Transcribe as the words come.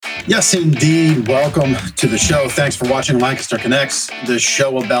Yes, indeed. Welcome to the show. Thanks for watching Lancaster Connects, the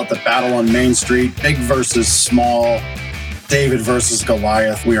show about the battle on Main Street, big versus small, David versus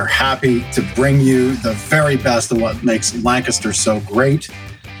Goliath. We are happy to bring you the very best of what makes Lancaster so great.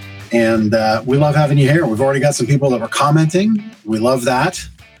 And we love having you here. We've already got some people that were commenting. We love that.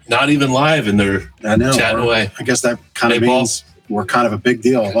 Not even live, and they're chatting away. I guess that kind of means we're kind of a big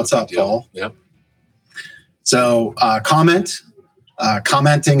deal. What's up, Paul? Yep. So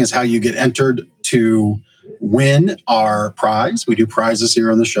commenting is how you get entered to win our prize. We do prizes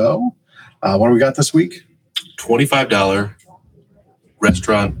here on the show. What do we got this week? $25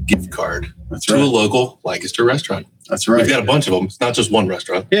 restaurant gift card to a local Lancaster restaurant. That's right. We've got a bunch of them. It's not just one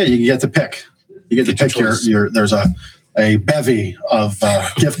restaurant. Yeah, you get to pick. You get to pick your there's a bevy of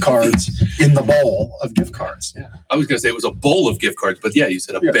gift cards in the bowl of gift cards. Yeah. I was going to say it was a bowl of gift cards, but yeah, you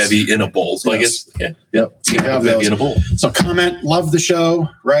said bevy in a bowl. So yes. I guess, yep. You have a bevy in a bowl. So comment, love the show,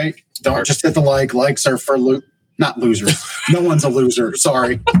 right? Don't just hit the like. Likes are for not losers. No one's a loser.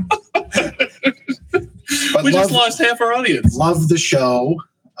 Sorry. But we just lost half our audience. Love the show.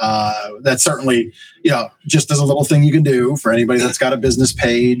 That's certainly, just as a little thing you can do for anybody that's got a business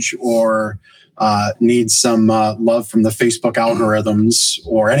page or needs some love from the Facebook algorithms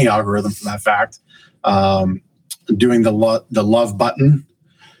or any algorithm for that fact. Doing the love button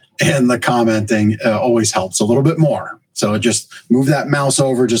and the commenting always helps a little bit more. So just move that mouse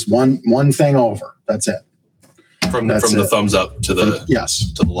over, just one thing over. That's it. From the thumbs up to the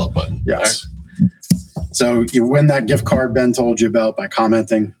to the love button. Yes. Right. So you win that gift card Ben told you about by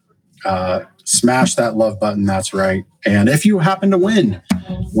commenting. Smash that love button. That's right. And if you happen to win,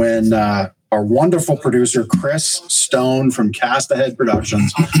 when our wonderful producer, Chris Stone from Cast Ahead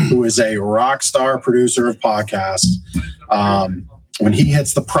Productions, who is a rock star producer of podcasts, when he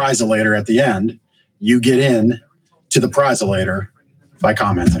hits the prizelator at the end, you get in to the prizelator by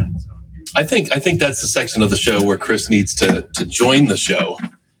commenting. I think that's the section of the show where Chris needs to join the show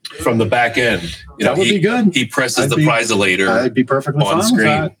from the back end. That would be good. He presses the prizelator. I'd be perfectly on fine screen. With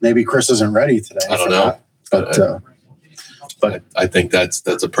that. Maybe Chris isn't ready today. I don't know. But I think that's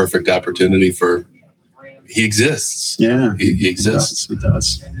a perfect opportunity for. He exists. Yeah, he exists.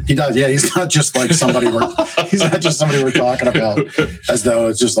 He does. Yeah, he's not just like somebody we're talking about as though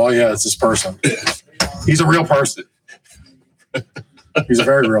it's just it's this person. He's a real person. He's a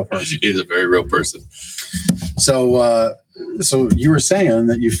very real person. He's a very real person. So you were saying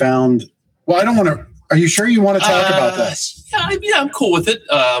that you found. Well, I don't want to. Are you sure you want to talk about this? Yeah, I'm cool with it.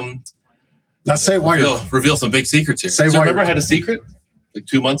 Let's say why reveal some big secrets here. Remember I had a secret like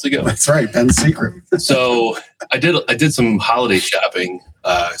 2 months ago. That's right, Ben's secret. So I did some holiday shopping,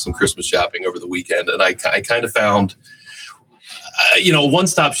 some Christmas shopping over the weekend, and I kind of found,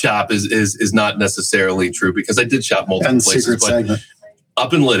 one-stop shop is not necessarily true because I did shop multiple Ben's places. Secret segment.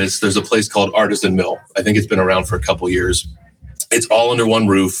 Up in Lititz, there's a place called Artisan Mill. I think it's been around for a couple years. It's all under one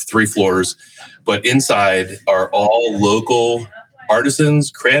roof, 3 floors, but inside are all local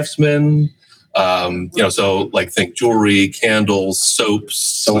artisans, craftsmen. So like think jewelry, candles, soaps.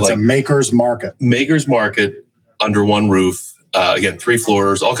 So it's a maker's market. Maker's market under one roof. Again, 3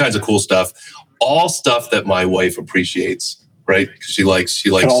 floors, all kinds of cool stuff. All stuff that my wife appreciates, right? Because she likes.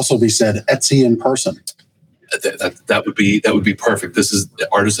 Could also be said Etsy in person. That would be perfect. This is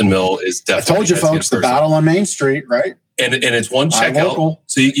Artisan Mill is definitely. I told you folks, the battle on Main Street, right? And it's one checkout.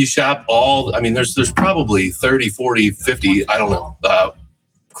 So you shop all. I mean, there's probably 30, 40, 50. I don't know.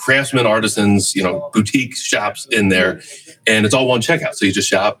 Craftsmen, artisans, boutique shops in there, and it's all one checkout. So you just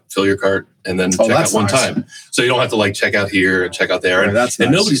shop, fill your cart, and then check out one time. So you don't have to check out here and check out there. Right,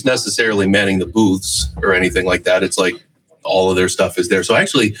 and nobody's necessarily manning the booths or anything like that. It's like all of their stuff is there. So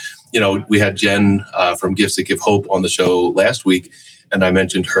actually, we had Jen from Gifts That Give Hope on the show last week, and I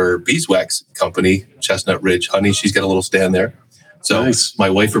mentioned her beeswax company, Chestnut Ridge Honey. She's got a little stand there. So nice. My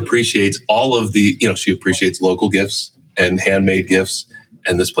wife appreciates all of the, she appreciates local gifts and handmade gifts.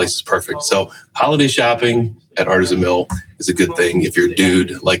 And this place is perfect. So holiday shopping at Artisan Mill is a good thing if you're a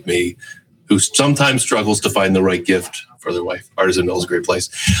dude like me who sometimes struggles to find the right gift for their wife. Artisan Mill is a great place.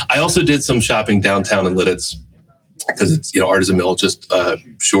 I also did some shopping downtown in Lititz because it's, Artisan Mill, just a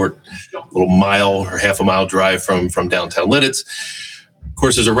short little mile or half a mile drive from downtown Lititz. Of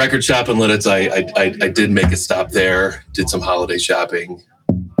course, there's a record shop in Lititz. I did make a stop there, did some holiday shopping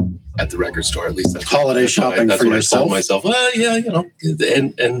at the record store. At least that's holiday shopping that's for what yourself. I told myself. Well, yeah,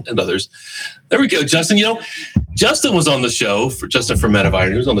 and others. There we go, Justin. Justin was on the show for Justin from Men of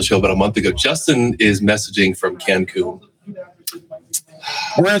Iron. He was on the show about a month ago. Justin is messaging from Cancun.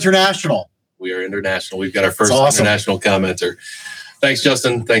 We're international. We are international. We've got our first international commenter. Thanks,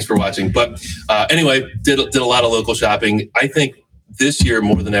 Justin. Thanks for watching. But anyway, did a lot of local shopping. I think this year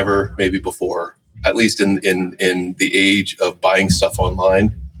more than ever, maybe before, at least in the age of buying stuff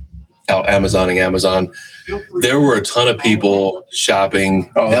online, out Amazoning Amazon, there were a ton of people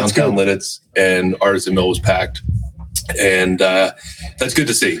shopping downtown Lidditz, and Artisan Mill was packed. And that's good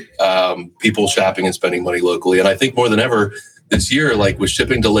to see, people shopping and spending money locally. And I think more than ever this year, like with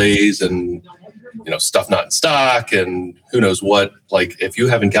shipping delays and stuff not in stock and who knows what, like if you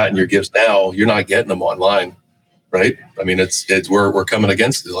haven't gotten your gifts now, you're not getting them online, right? I mean, it's we're coming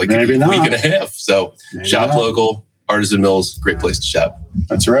against it like Maybe a week and a half. So Maybe shop not. local. Artisan Mills, great place to shop.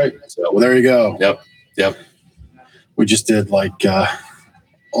 That's right. So, well, there you go. Yep. We just did like a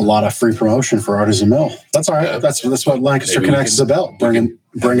lot of free promotion for Artisan Mill. That's all right. Yeah. That's what Lancaster Maybe Connects is about. Bringing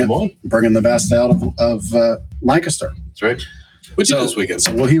the best out of Lancaster. That's right. What'd you do this weekend?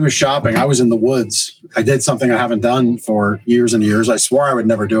 So while he was shopping, I was in the woods. I did something I haven't done for years and years. I swore I would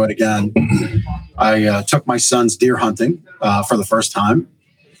never do it again. I took my sons deer hunting for the first time,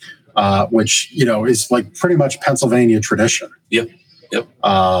 which is like pretty much Pennsylvania tradition. Yep.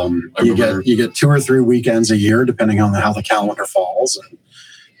 You get 2 or 3 weekends a year, depending on how the calendar falls. And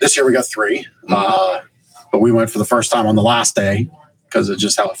this year we got 3, but we went for the first time on the last day because of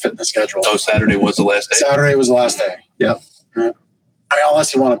just how it fit in the schedule. Oh, Saturday was the last day. Saturday was the last day. Yep. I mean,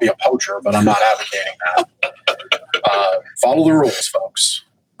 unless you want to be a poacher, but I'm not advocating that. Follow the rules, folks.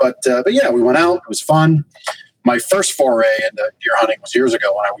 But yeah, we went out. It was fun. My first foray into deer hunting was years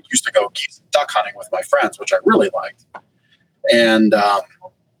ago when I used to go geese and duck hunting with my friends, which I really liked. And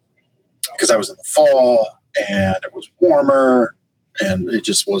because I was in the fall and it was warmer and it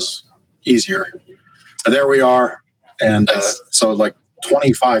just was easier. And there we are. And so like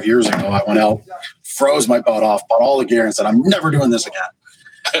 25 years ago, I went out, froze my butt off, bought all the gear and said, I'm never doing this again.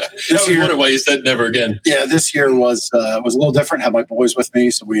 I was wondering why you said never again. Yeah, this year was a little different. Had my boys with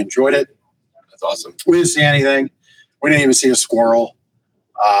me, so we enjoyed it. That's awesome. We didn't see anything. We didn't even see a squirrel,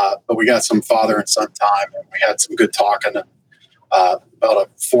 but we got some father and son time, and we had some good talking. And about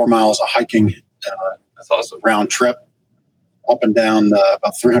 4 miles of hiking. That's awesome. Round trip, up and down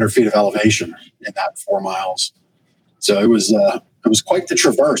about 300 feet of elevation in that 4 miles. So it was quite the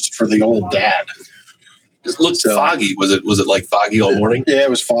traverse for the old dad. It looked foggy. Was it like foggy all morning? Yeah,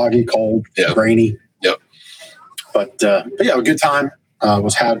 it was foggy, cold, rainy. Yep. But yeah, a good time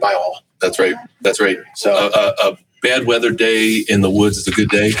was had by all. That's right. So a bad weather day in the woods is a good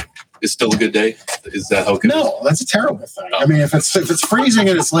day. It's still a good day. Is that how it goes? No, that's a terrible thing. I mean, if it's freezing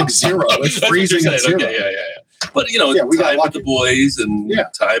and it's like 0, it's freezing at 0. Okay, yeah. But we got time with the boys and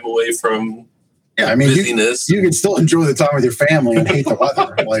time away from busyness. You can still enjoy the time with your family and hate the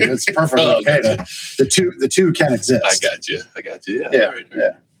weather. Like it's perfectly okay. The two can exist. I got you.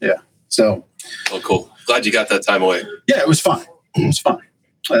 Yeah. Yeah. So. Oh, cool. Glad you got that time away. Yeah, it was fun.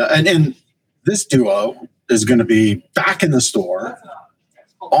 And this duo is going to be back in the store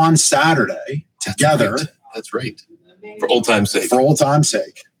on Saturday together. That's right. For old time's sake.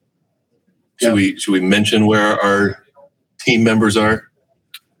 Should we mention where our team members are?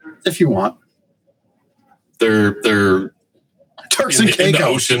 If you want. They're Turks and Caicos. In the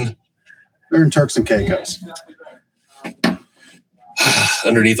ocean. They're in Turks and Caicos.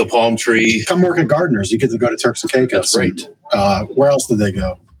 Underneath a palm tree. Come work at Gardeners. You get to go to Turks and Caicos. That's right. Where else did they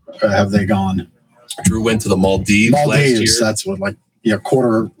go? Have they gone? Drew went to the Maldives last year. That's what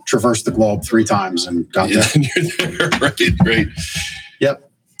quarter traversed the globe 3 times and got there. You're there. Right.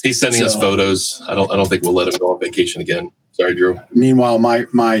 Yep. He's sending us photos. I don't think we'll let him go on vacation again. Sorry, Drew. Meanwhile,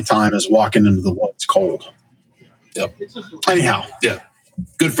 my time is walking into the woods cold. Yep. Anyhow. Yeah.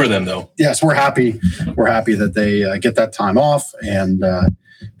 Good for them, though. Yes, we're happy. We're happy that they get that time off and that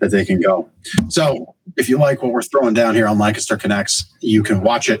they can go. So if you like what we're throwing down here on Lancaster Connects, you can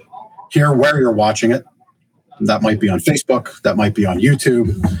watch it here where you're watching it. That might be on Facebook. That might be on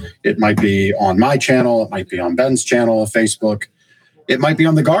YouTube. It might be on my channel. It might be on Ben's channel, Facebook. It might be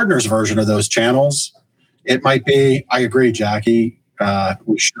on the Gardeners version of those channels. It might be, I agree, Jackie.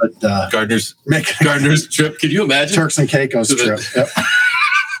 We should make Gardeners trip. Can you imagine? Turks and Caicos trip. Yep.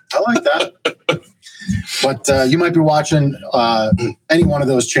 I like that. But you might be watching any one of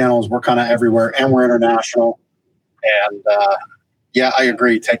those channels. We're kind of everywhere, and we're international. And yeah, I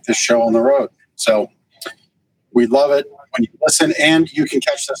agree. Take this show on the road. So we love it when you listen, and you can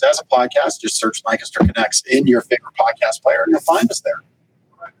catch this as a podcast. Just search Lancaster Connects in your favorite podcast player, and you'll find us there.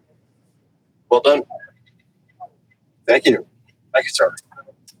 Well done. Thank you. Thank you, sir.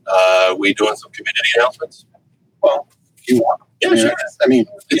 We doing some community announcements? Well, if you want. Yeah, sure. I mean,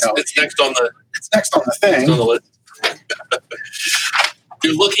 it's next on the. It's next on the thing. Next on the list.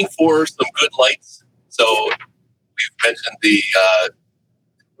 You're looking for some good lights, so we've mentioned the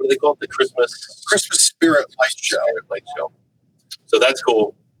what do they call it? The Christmas Spirit Light Show. So that's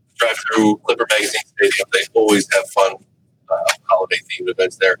cool. Drive through Clipper Magazine Stadium. They always have fun holiday themed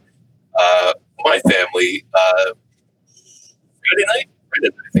events there. My family, Friday night, I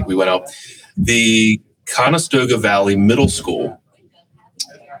think we went out. The Conestoga Valley Middle School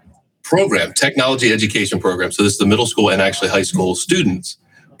program, technology education program. So this is the middle school and actually high school students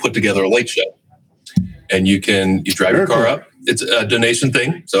put together a light show. And you drive your car up. It's a donation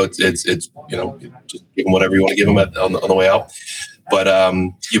thing. So it's just give them whatever you want to give them on the way out. But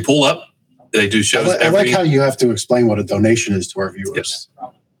you pull up, they do shows. I like how you have to explain what a donation is to our viewers. Yes.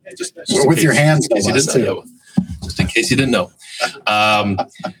 Just with your hands, just in case you didn't know.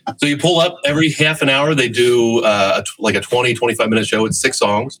 So you pull up every half an hour. They do a 20, 25-minute show. It's 6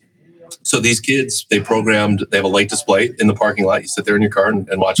 songs. So these kids, they have a light display in the parking lot. You sit there in your car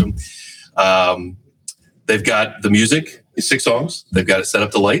and watch them. They've got the music, 6 songs. They've got it set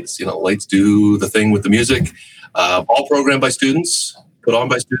up the lights. Lights do the thing with the music. All programmed by students, put on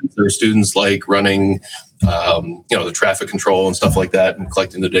by students. There are students like running, the traffic control and stuff like that and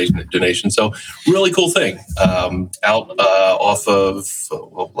collecting the donation. So really cool thing. Out off of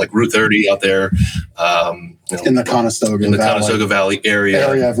Route 30 out there. In the Conestoga Valley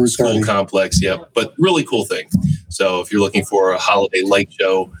area of Route school 30. complex. Yeah, but really cool thing. So if you're looking for a holiday light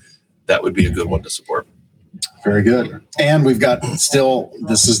show, that would be a good one to support. Very good. And we've got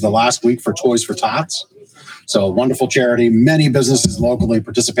this is the last week for Toys for Tots. So wonderful charity. Many businesses locally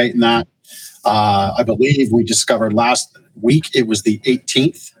participate in that. I believe we discovered last week it was the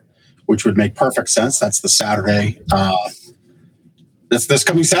 18th, which would make perfect sense. That's the Saturday. That's this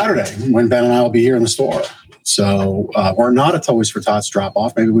coming Saturday when Ben and I will be here in the store. So we're not a Toys for Tots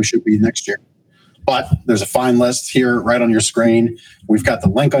drop-off. Maybe we should be next year. But there's a fine list here right on your screen. We've got the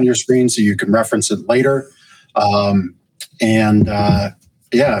link on your screen so you can reference it later.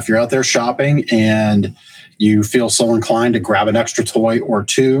 If you're out there shopping and you feel so inclined to grab an extra toy or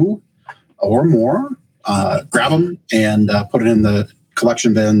 2 or more, grab them and put it in the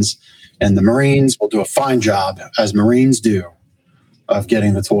collection bins. And the Marines will do a fine job, as Marines do, of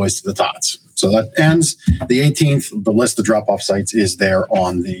getting the toys to the tots. So that ends the 18th. The list of drop-off sites is there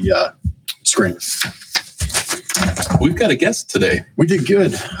on the screen. We've got a guest today. We did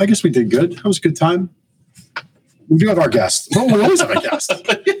good. I guess we did good. That was a good time. We do have our guest. Well, we always have a guest.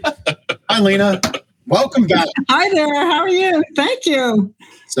 Hi, Lena. Welcome back. Hi there. How are you? Thank you.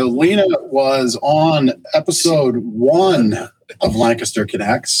 So Lena was on episode 1 of Lancaster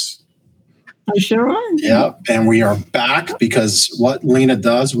Connects. I sure am. Yeah, and we are back because what Lena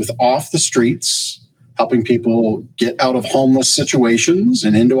does with Off the Streets, helping people get out of homeless situations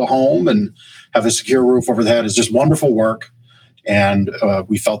and into a home and have a secure roof over their head, is just wonderful work. And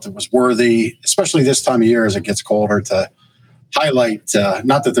we felt it was worthy, especially this time of year as it gets colder, to highlight,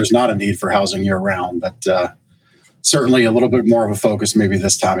 not that there's not a need for housing year-round, but certainly a little bit more of a focus maybe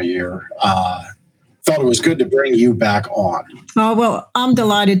this time of year. Felt it was good to bring you back on. Oh, well, I'm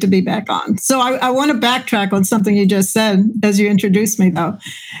delighted to be back on. So I want to backtrack on something you just said as you introduced me, though,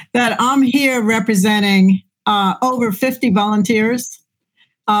 that I'm here representing over 50 volunteers.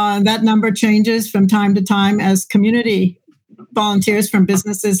 That number changes from time to time as community volunteers from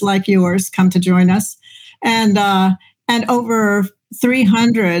businesses like yours come to join us. And over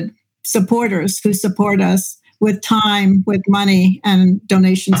 300 supporters who support us with time, with money, and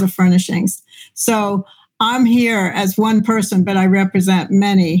donations of furnishings. So I'm here as one person, but I represent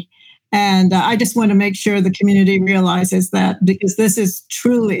many. And I just want to make sure the community realizes that, because this is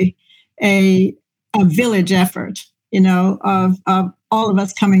truly a village effort, of all of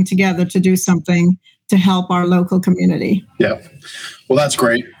us coming together to do something to help our local community. Yeah. Well, that's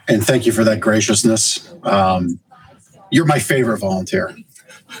great. And thank you for that graciousness. You're my favorite volunteer.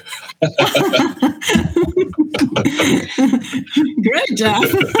 Great job.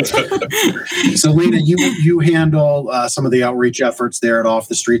 So, Lena, you handle some of the outreach efforts there at Off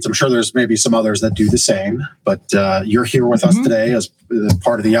the Streets. I'm sure there's maybe some others that do the same, but you're here with us today as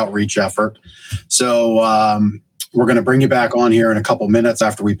part of the outreach effort. So we're going to bring you back on here in a couple minutes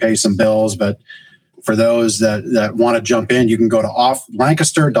after we pay some bills. But for those that want to jump in, you can go to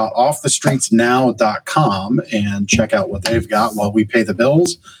lancaster.offthestreetsnow.com and check out what they've got while we pay the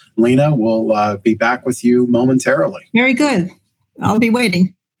bills. Lena will be back with you momentarily. Very good. I'll be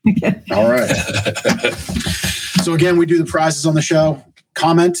waiting. All right. So again, we do the prizes on the show.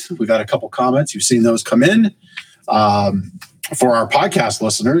 Comment. We've had a couple comments. You've seen those come in. For our podcast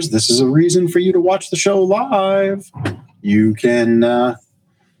listeners, this is a reason for you to watch the show live. You can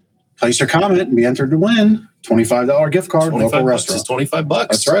place your comment and be entered to win $25 gift card, local restaurant. $25.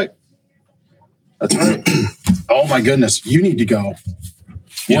 That's right. That's right. Oh my goodness. You need to go.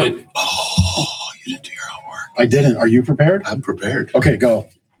 You didn't do your homework. I didn't. Are you prepared? I'm prepared. Okay, go.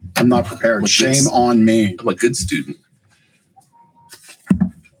 I'm not prepared. Shame on me. I'm a good student.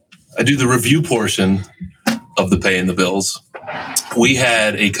 I do the review portion of the paying the bills. We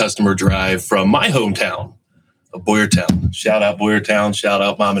had a customer drive from my hometown of Boyertown. Shout out Boyertown. Shout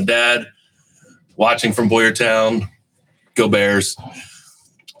out mom and dad. Watching from Boyertown. Go Bears.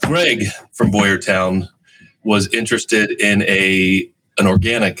 Greg from Boyertown was interested in an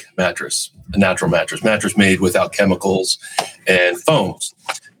organic mattress, a natural mattress made without chemicals and foams.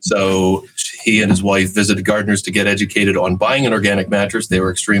 So he and his wife visited Gardner's to get educated on buying an organic mattress. They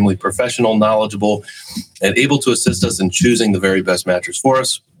were extremely professional, knowledgeable, and able to assist us in choosing the very best mattress for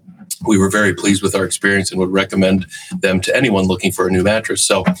us. We were very pleased with our experience and would recommend them to anyone looking for a new mattress.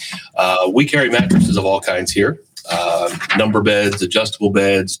 So we carry mattresses of all kinds here. Number beds, adjustable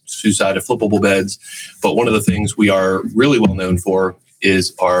beds, two-sided flippable beds. But one of the things we are really well known for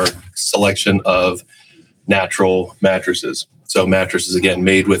is our selection of natural mattresses. So mattresses, again,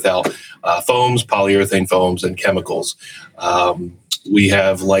 made without foams, polyurethane foams, and chemicals. We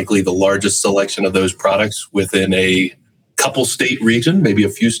have likely the largest selection of those products within a couple state region, maybe a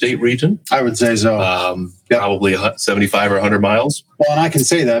few state region. I would say so. Probably 75 or 100 miles. Well, and I can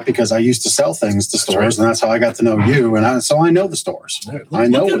say that because I used to sell things to stores, and that's how I got to know you. And so I know the stores. I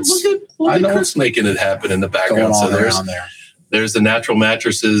know Chris making it happen in the background. So there's the Natural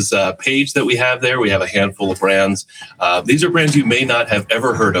Mattresses page that we have there. We have a handful of brands. These are brands you may not have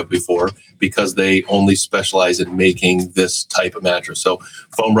ever heard of before because they only specialize in making this type of mattress. So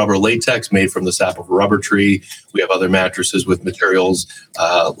foam rubber latex made from the sap of a rubber tree. We have other mattresses with materials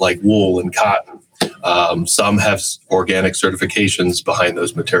like wool and cotton. Some have organic certifications behind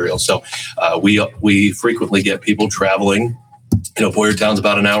those materials. So we frequently get people traveling. Boyertown's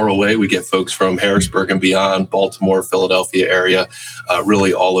about an hour away. We get folks from Harrisburg and beyond, Baltimore, Philadelphia area,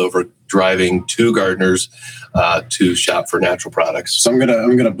 really all over, driving to Gardner's to shop for natural products. So I'm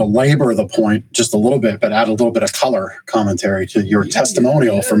gonna belabor the point just a little bit, but add a little bit of color commentary to your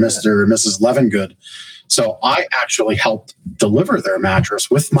testimonial for Mr. and Mrs. Levengood. So I actually helped deliver their mattress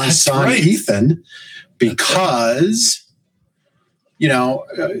with my son, Ethan, because,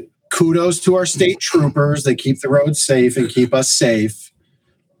 kudos to our state troopers. They keep the roads safe and keep us safe,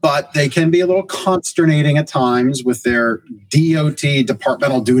 but they can be a little consternating at times with their DOT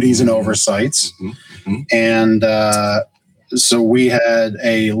departmental duties and oversights. Mm-hmm. And so we had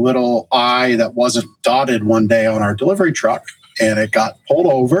a little I that wasn't dotted one day on our delivery truck, and it got pulled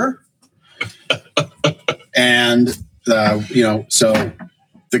over. And, so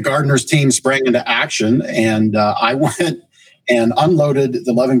the Gardner's team sprang into action, and I went and unloaded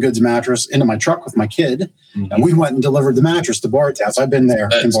the Levengoods mattress into my truck with my kid. Mm-hmm. And we went and delivered the mattress to Boyertown. So I've been there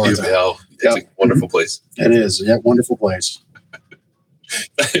in Boyertown. It's a wonderful place. It is. Yeah, wonderful place.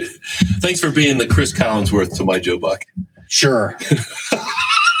 Thanks for being the Chris Collinsworth to my Joe Buck. Sure.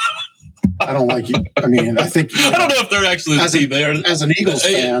 I don't like you. I mean, I think I don't know if they're actually the team there. As an Eagles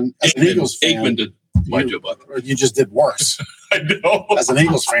fan, Aikman did my Joe Buck. You just did worse. I know. As an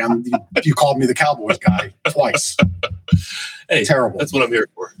Eagles fan, you called me the Cowboys guy twice. Hey, terrible. That's what I'm here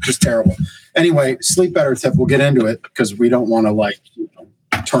for. Just terrible. Anyway, Sleep Better tip. We'll get into it because we don't want to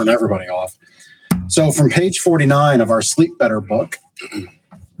turn everybody off. So from page 49 of our Sleep Better book,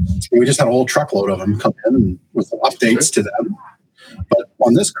 we just had a whole truckload of them come in with updates to them. But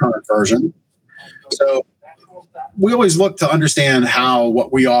on this current version, so we always look to understand how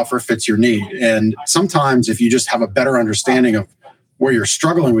what we offer fits your need. And sometimes if you just have a better understanding of where you're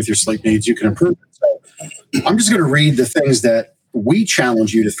struggling with your sleep needs, you can improve it. So I'm just going to read the things that we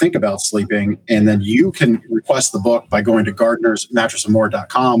challenge you to think about sleeping. And then you can request the book by going to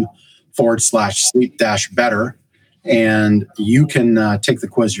gardnersmattressandmore.com/sleep-better. And you can take the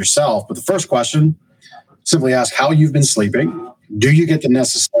quiz yourself. But the first question, simply ask how you've been sleeping. Do you get the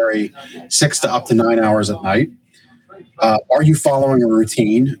necessary 6 to up to 9 hours at night? Are you following a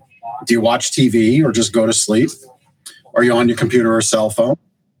routine? Do you watch TV or just go to sleep? Are you on your computer or cell phone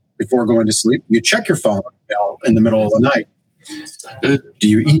before going to sleep? You check your phone in the middle of the night. Do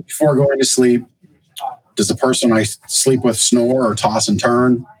you eat before going to sleep? Does the person I sleep with snore or toss and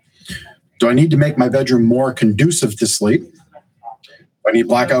turn? Do I need to make my bedroom more conducive to sleep? Do I need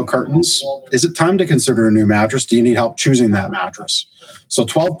blackout curtains? Is it time to consider a new mattress? Do you need help choosing that mattress? So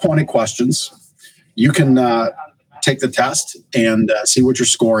 12 pointed questions. You can take the test and see what your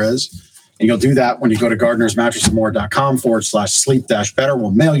score is. And you'll do that when you go to gardnersmattressandmore.com/sleep-better. We'll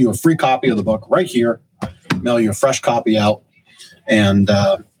mail you a free copy of the book right here, mail you a fresh copy out. And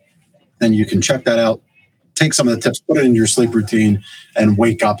then you can check that out, take some of the tips, put it in your sleep routine, and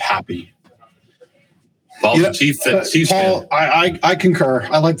wake up happy. Paul's a Chiefs Paul, fan. I concur.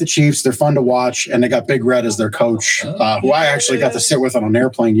 I like the Chiefs. They're fun to watch, and they got Big Red as their coach, who I actually got to sit with on an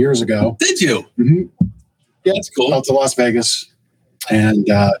airplane years ago. Did you? Mm-hmm. Yeah, that's cool. Out to Las Vegas, and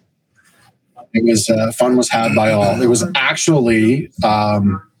it was fun was had by all. It was actually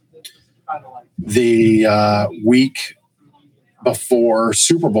the week before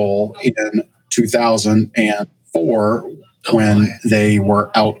Super Bowl in 2004 when they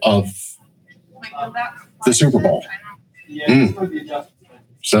were out of the Super Bowl.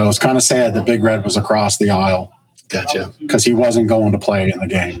 So it's kind of sad that Big Red was across the aisle. Gotcha. Because he wasn't going to play in the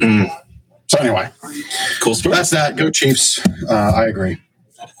game. So anyway, cool story. That's that. Go Chiefs. I agree.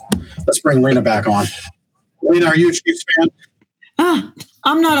 Let's bring Lena back on. Lena, are you a Chiefs fan?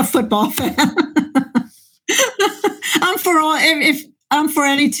 I'm not a football fan. I'm for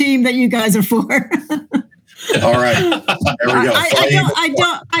any team that you guys are for. All right. There we go.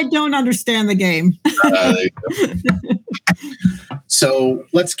 I don't understand the game. So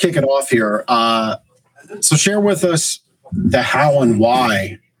let's kick it off here. So share with us the how and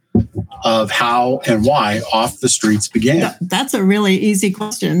why of how and why Off the Streets began. That's a really easy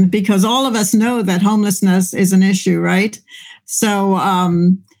question because all of us know that homelessness is an issue, right? So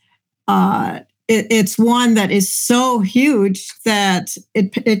it's one that is so huge that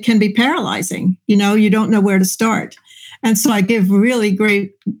it can be paralyzing. You don't know where to start. And so I give really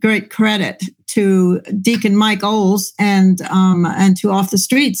great credit to Deacon Mike Oles and to Off the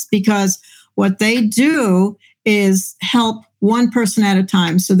Streets because what they do is help one person at a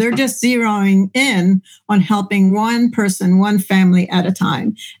time. So they're just zeroing in on helping one person, one family at a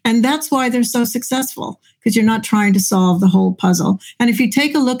time. And that's why they're so successful, because you're not trying to solve the whole puzzle. And if you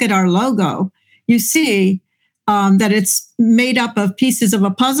take a look at our logo, you see that it's made up of pieces of a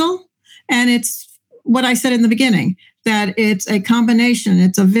puzzle. And it's what I said in the beginning, that it's a combination,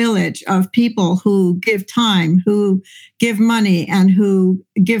 it's a village of people who give time, who give money, and who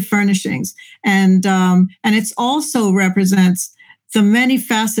give furnishings. And it also represents the many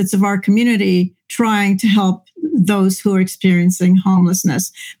facets of our community trying to help those who are experiencing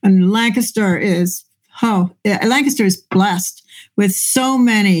homelessness. And Lancaster is blessed with so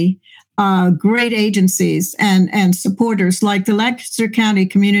many great agencies and supporters like the Lancaster County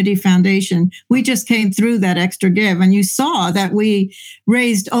Community Foundation. We just came through that extra give, and you saw that we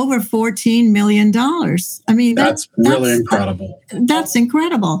raised over $14 million. I mean, that's really incredible. That's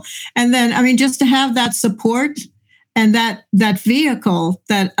incredible. And then, just to have that support and that vehicle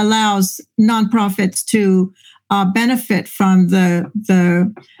that allows nonprofits to benefit from the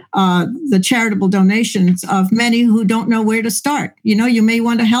charitable donations of many who don't know where to start. You may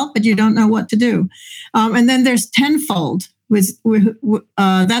want to help, but you don't know what to do. And then there's Tenfold.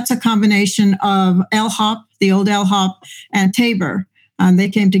 That's a combination of LHOP, the old LHOP, and Tabor. They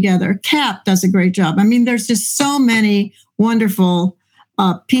came together. CAP does a great job. There's just so many wonderful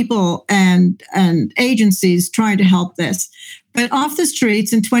people and agencies trying to help this. But Off the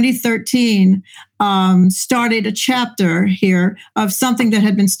Streets in 2013 started a chapter here of something that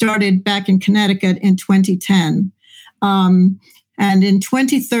had been started back in Connecticut in 2010. And in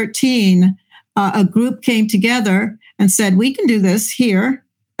 2013, a group came together and said, we can do this here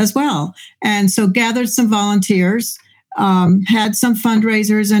as well. And so gathered some volunteers, had some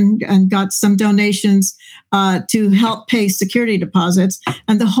fundraisers and got some donations to help pay security deposits.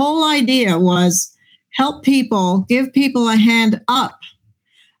 And the whole idea was help people, give people a hand up,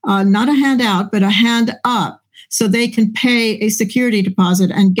 not a handout, but a hand up so they can pay a security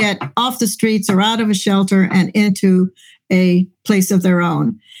deposit and get off the streets or out of a shelter and into a place of their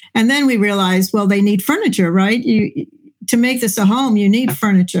own. And then we realized, well, they need furniture, right? To make this a home, you need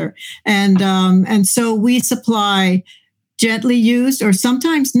furniture. And so we supply gently used or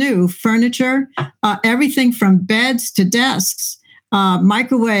sometimes new furniture, everything from beds to desks,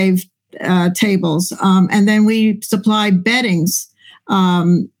 microwave tables, and then we supply beddings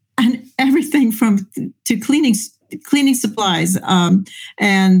and everything to cleaning supplies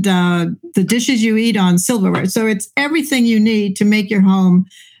and the dishes you eat on, silverware. So it's everything you need to make your home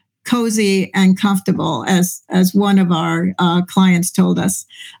cozy and comfortable, as one of our clients told us.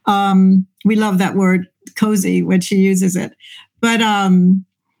 We love that word cozy when she uses it, but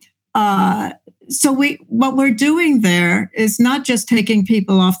so what we're doing there is not just taking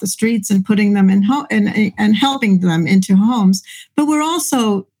people off the streets and putting them in and helping them into homes, but we're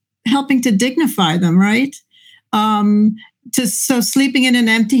also helping to dignify them, right? So sleeping in an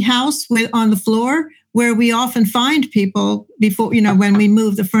empty house on the floor where we often find people before, when we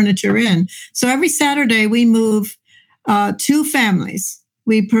move the furniture in. So every Saturday we move 2 families.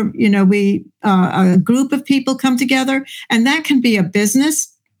 A group of people come together, and that can be a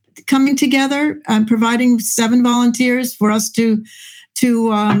business coming together and providing 7 volunteers for us to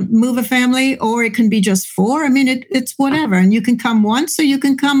move a family, or it can be just 4. I mean, it's whatever, and you can come once or you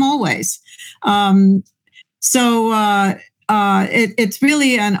can come always. It's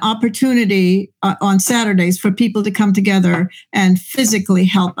really an opportunity on Saturdays for people to come together and physically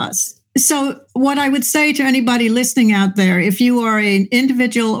help us. So what I would say to anybody listening out there, if you are an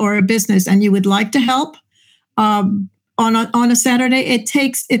individual or a business and you would like to help on a Saturday,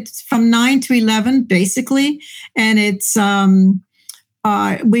 it's from 9 to 11 basically, and it's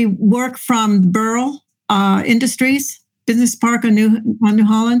we work from Burl Industries Business Park on New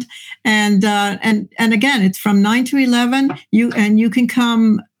Holland, and again, it's from 9 to 11. You can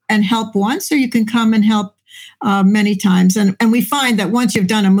come and help once, or you can come and help many times. And we find that once you've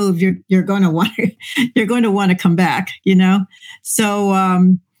done a move, you're going to want to come back.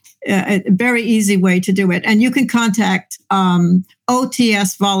 So a very easy way to do it. And you can contact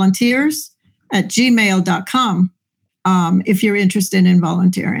otsvolunteers@gmail.com if you're interested in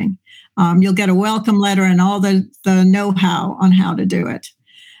volunteering. You'll get a welcome letter and all the know-how on how to do it.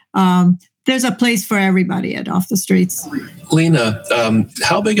 There's a place for everybody at Off the Streets. Lena,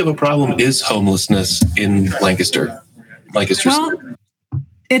 how big of a problem is homelessness in Lancaster? Well,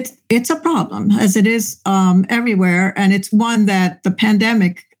 it's a problem, as it is everywhere, and it's one that the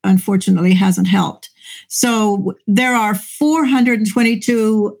pandemic, unfortunately, hasn't helped. So there are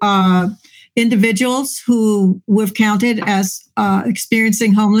 422 individuals who we've counted as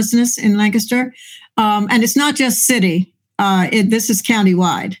experiencing homelessness in Lancaster. And it's not just city. This is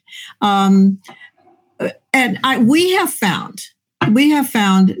countywide. We have found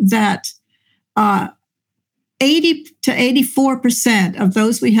that 80 to 84% of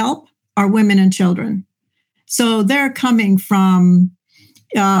those we help are women and children. So they're coming from,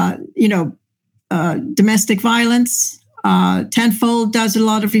 domestic violence. Tenfold does a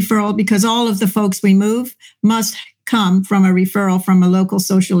lot of referral because all of the folks we move must come from a referral from a local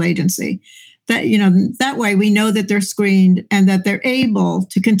social agency. That way we know that they're screened and that they're able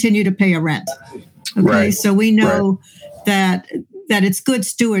to continue to pay a rent. Okay, right. So we know that it's good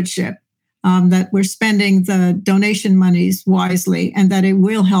stewardship, that we're spending the donation monies wisely, and that it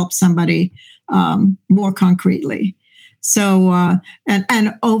will help somebody more concretely. So,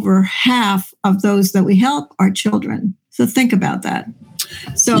 and over half of those that we help are children. So think about that.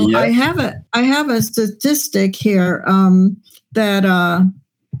 So yeah. I have a statistic here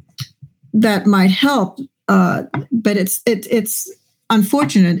that might help, but it's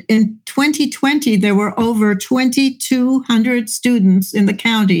unfortunate. In 2020, there were over 2,200 students in the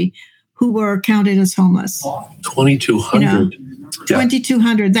county who were counted as homeless. 2,200.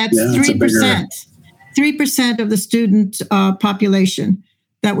 2,200. That's 3%. 3% of the student population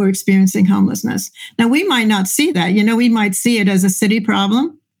that were experiencing homelessness. Now, we might not see that. We might see it as a city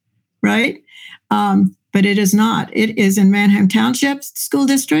problem, right? But it is not. It is in Manheim Township School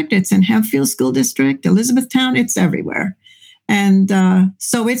District. It's in Hempfield School District, Elizabethtown. It's everywhere. And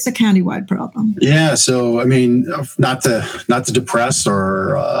so it's a countywide problem. Yeah. So, I mean, not to depress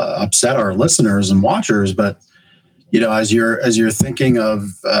or upset our listeners and watchers, but as you're thinking of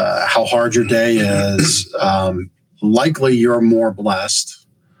how hard your day is, likely you're more blessed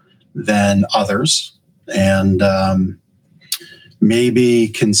than others, and maybe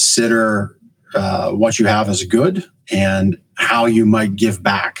consider what you have as good and how you might give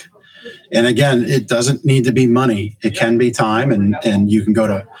back. And again, it doesn't need to be money. It can be time, and you can go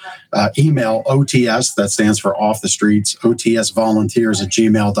to email OTS, that stands for Off the Streets,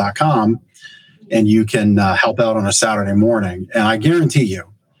 otsvolunteers@gmail.com, and you can help out on a Saturday morning. And I guarantee you,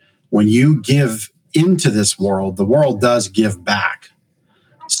 when you give into this world, the world does give back.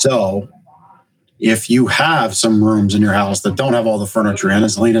 So if you have some rooms in your house that don't have all the furniture in,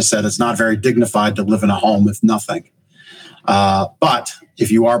 as Lena said, it's not very dignified to live in a home with nothing. But if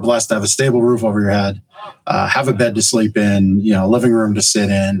you are blessed to have a stable roof over your head, have a bed to sleep in, a living room to sit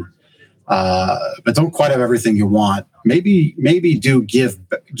in, but don't quite have everything you want, maybe do give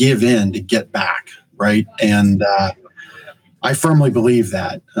in to get back, right? And I firmly believe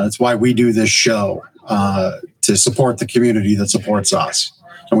that. That's why we do this show, to support the community that supports us.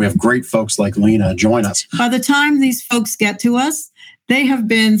 And we have great folks like Lena join us. By the time these folks get to us, they have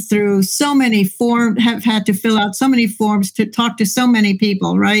been through so many forms, have had to fill out so many forms, to talk to so many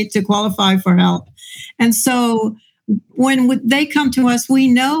people, right, to qualify for help. And so when they come to us, we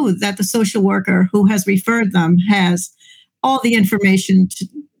know that the social worker who has referred them has all the information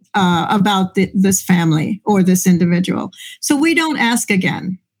about this family or this individual. So we don't ask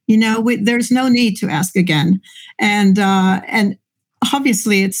again. There's no need to ask again. And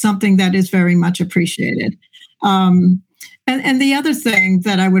obviously, it's something that is very much appreciated. And And the other thing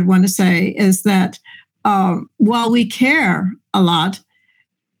that I would want to say is that while we care a lot,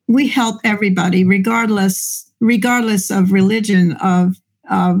 we help everybody, regardless of religion, of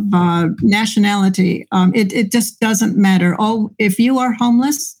nationality. It just doesn't matter. If you are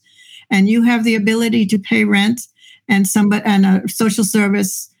homeless and you have the ability to pay rent, and a social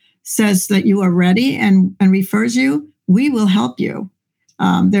service says that you are ready and refers you, we will help you.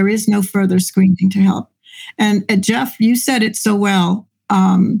 There is no further screening to help. And Jeff, you said it so well.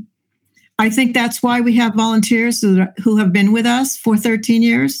 I think that's why we have volunteers who have been with us for 13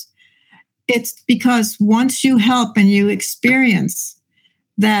 years. It's because once you help and you experience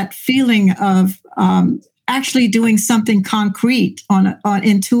that feeling of actually doing something concrete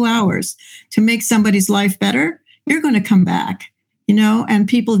in 2 hours to make somebody's life better, you're going to come back, and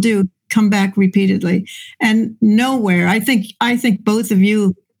people do come back repeatedly. And nowhere, I think both of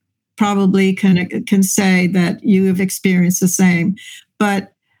you probably can say that you have experienced the same.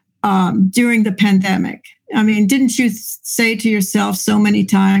 But during the pandemic, I mean, didn't you say to yourself so many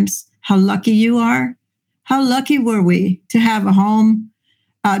times how lucky you are? How lucky were we to have a home,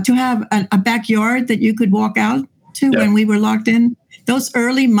 to have a backyard that you could walk out to when we were locked in? Those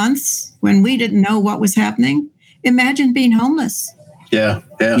early months when we didn't know what was happening, imagine being homeless. Yeah.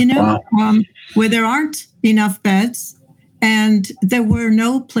 Wow. Where there aren't enough beds and there were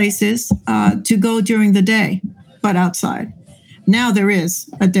no places to go during the day but outside. Now there is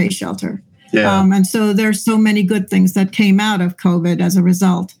a day shelter. Yeah. And so there's so many good things that came out of COVID as a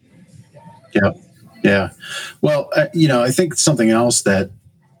result. Yeah. Yeah. Well, I think something else that,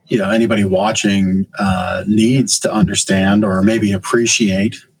 anybody watching needs to understand or maybe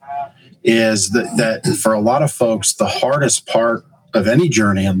appreciate is that for a lot of folks, the hardest part of any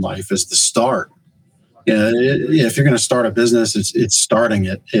journey in life is the start. If you're going to start a business, it's starting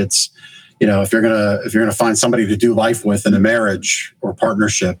it. It's, if you're going to find somebody to do life with in a marriage or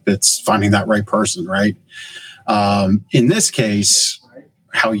partnership, it's finding that right person, right? In this case,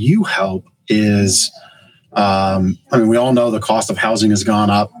 how you help is, we all know the cost of housing has gone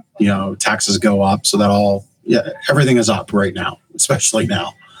up, taxes go up. So everything is up right now, especially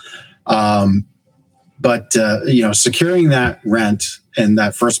now. But securing that rent and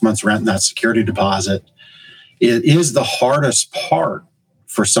that first month's rent and that security deposit, it is the hardest part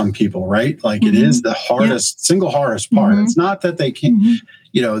for some people, right? Like it is the single hardest part. It's not that they can,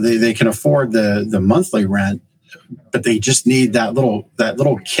 they can afford the monthly rent, but they just need that little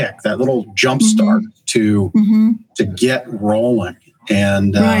kick, that little jump start to get rolling.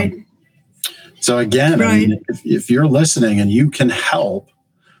 And so again, I mean, if you're listening and you can help,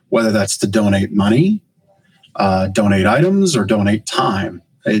 whether that's to donate money, donate items, or donate time,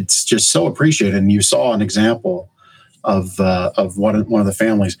 it's just so appreciated. And you saw an example of one of the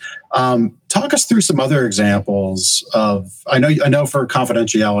families. Talk us through some other examples of. I know for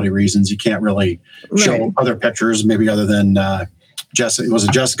confidentiality reasons you can't really show other pictures, maybe other than Jessica. Was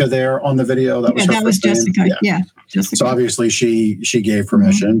it Jessica there on the video? That was Jessica. Yeah, Jessica. So obviously she gave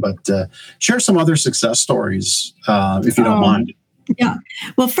permission, but share some other success stories if you don't mind. Yeah.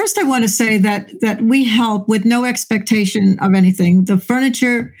 Well, first I want to say that we help with no expectation of anything. The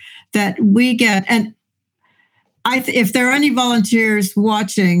furniture that we get, and if there are any volunteers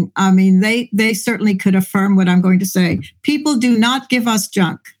watching, I mean, they certainly could affirm what I'm going to say. People do not give us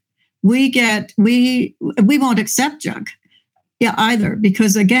junk. We won't accept junk. Yeah, either,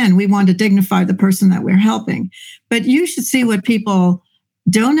 because again, we want to dignify the person that we're helping. But you should see what people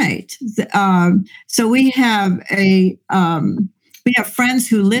donate. So we have we have friends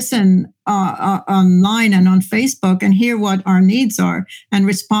who listen online and on Facebook and hear what our needs are and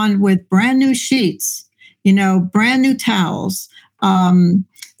respond with brand new sheets, brand new towels.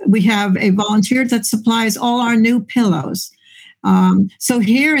 We have a volunteer that supplies all our new pillows. So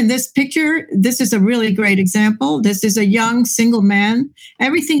here in this picture, this is a really great example. This is a young single man.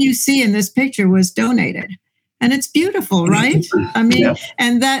 Everything you see in this picture was donated. And it's beautiful, right? I mean,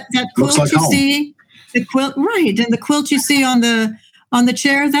 and that quilt like you home. See, the quilt, right? And the quilt you see on the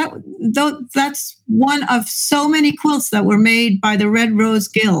chair, that's one of so many quilts that were made by the Red Rose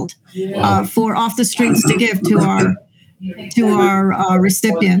Guild for Off the Streets to give to our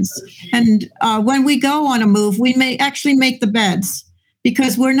recipients. And when we go on a move, we may actually make the beds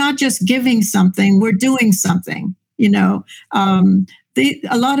because we're not just giving something, we're doing something. A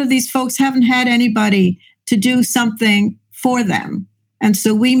lot of these folks haven't had anybody to do something for them, and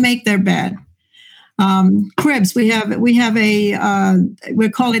so we make their bed. Cribs. We have we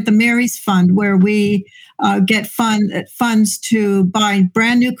call it the Mary's Fund, where we get funds to buy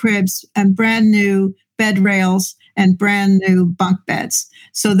brand new cribs and brand new bed rails and brand new bunk beds.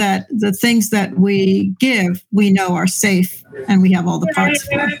 so that the things that we give, we know are safe and we have all the parts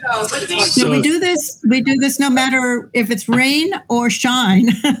for. So we do this no matter if it's rain or shine,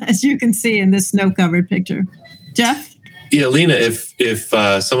 as you can see in this snow-covered picture. Jeff? Yeah, Lena, if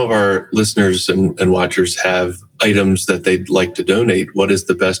some of our listeners and watchers have items that they'd like to donate, what is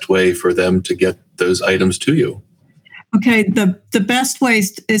the best way for them to get those items to you? Okay, the best way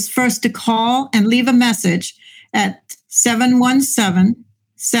is first to call and leave a message at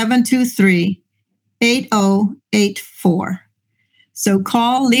 717-723-8084. So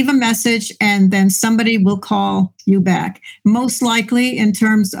call, leave a message, and then somebody will call you back. Most likely, in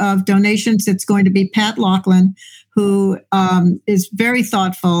terms of donations, it's going to be Pat Laughlin, who is very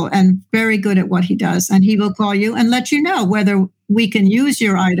thoughtful and very good at what he does. And he will call you and let you know whether we can use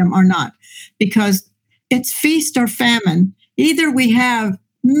your item or not, because it's feast or famine. Either we have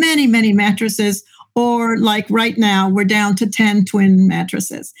many, many mattresses, or like right now, we're down to 10 twin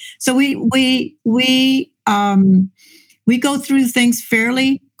mattresses. So we go through things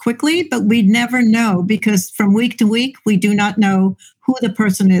fairly quickly, but we never know, because from week to week, we do not know who the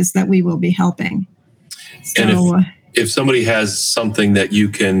person is that we will be helping. So, and if somebody has something that you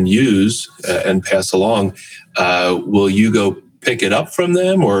can use and pass along, will you go pick it up from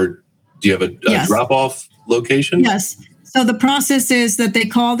them, or do you have a yes. drop-off location? Yes. So the process is that they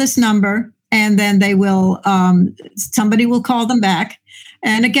call this number, and then they will, somebody will call them back.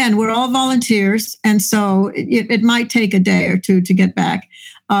 And again, we're all volunteers, and so it might take a day or two to get back.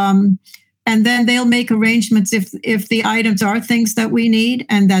 And then they'll make arrangements if the items are things that we need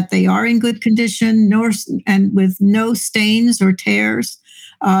and that they are in good condition, and with no stains or tears,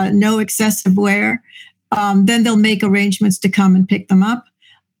 no excessive wear. Then they'll make arrangements to come and pick them up.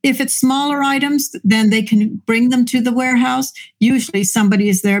 If it's smaller items, then they can bring them to the warehouse. Usually somebody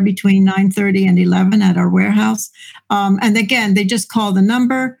is there between 9:30 and 11 at our warehouse. And again, they just call the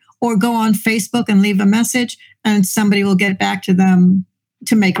number or go on Facebook and leave a message, and somebody will get back to them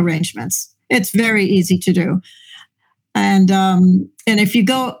to make arrangements. It's very easy to do. And if you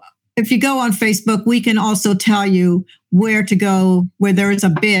go on Facebook, we can also tell you where to go, where there is a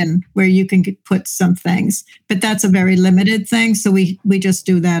bin where you can put some things. But that's a very limited thing, so we just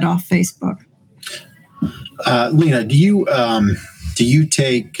do that off Facebook. Lena, do you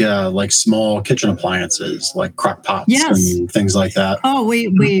take like small kitchen appliances, like crock pots yes. and things like that? Oh,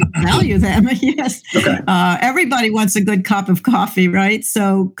 we value them. Yes. Okay. Everybody wants a good cup of coffee, right?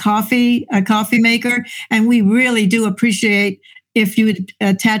 So a coffee maker, and we really do appreciate if you would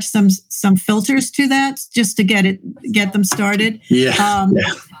attach some filters to that, just to get them started. Yeah.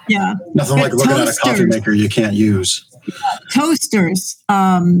 Yeah. Nothing like looking at a coffee maker you can't use. Toasters,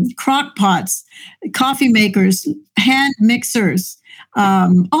 crock pots, coffee makers, hand mixers,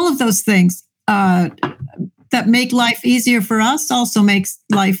 all of those things that make life easier for us also makes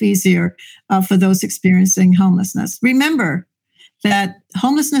life easier for those experiencing homelessness. Remember that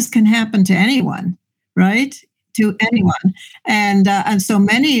homelessness can happen to anyone, right? To anyone. And so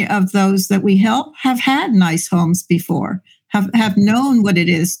many of those that we help have had nice homes before, have known what it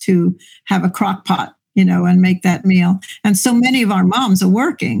is to have a crock pot, and make that meal. And so many of our moms are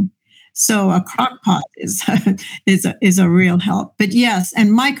working. So a crock pot is a real help. But yes,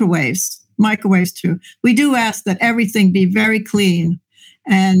 and microwaves too. We do ask that everything be very clean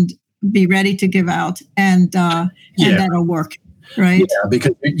and be ready to give out, and that'll work. Right. Yeah,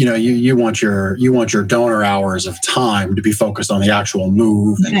 because you want your donor hours of time to be focused on the actual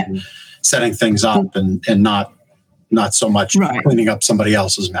move and setting things up, and not so much cleaning up somebody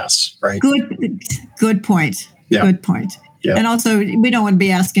else's mess. Right. Good point. Yeah. Good point. Yeah. And also, we don't want to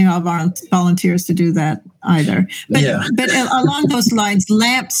be asking our volunteers to do that either. But along those lines,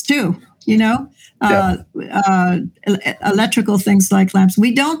 lamps too. Electrical things like lamps.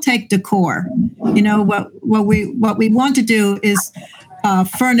 We don't take decor. What we want to do is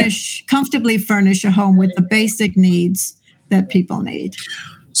comfortably furnish a home with the basic needs that people need.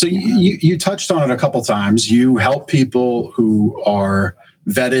 So you touched on it a couple times. You help people who are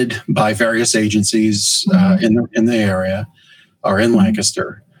vetted by various agencies in the area or in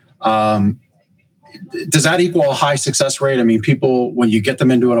Lancaster. Does that equal a high success rate? I mean, people, when you get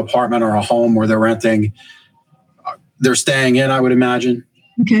them into an apartment or a home where they're renting, they're staying in, I would imagine.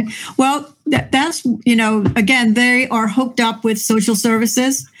 Okay. Well, that's, again, they are hooked up with social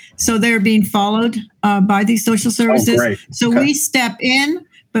services. So they're being followed by these social services. Oh, great. So okay. We step in,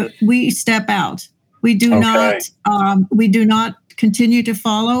 but we step out. We do not continue to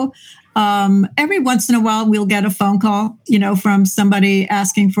follow. Every once in a while, we'll get a phone call, from somebody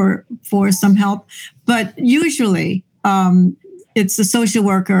asking for some help. But usually, it's the social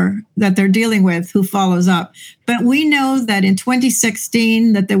worker that they're dealing with who follows up. But we know that in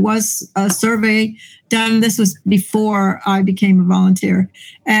 2016 that there was a survey done. This was before I became a volunteer,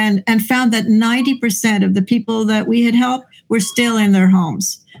 and found that 90% of the people that we had helped were still in their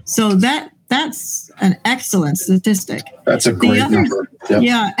homes. So that's an excellent statistic. That's a great number. Yep.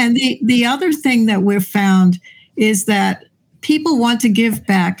 Yeah, and the other thing that we've found is that people want to give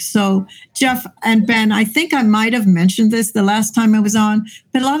back. So Jeff and Ben, I think I might have mentioned this the last time I was on,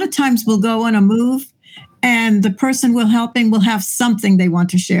 but a lot of times we'll go on a move and the person we're helping will have something they want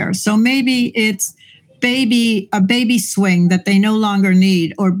to share. So maybe it's a baby swing that they no longer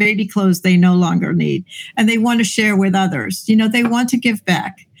need, or baby clothes they no longer need, and they want to share with others. They want to give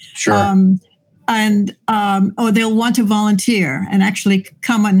back. Sure. Or they'll want to volunteer and actually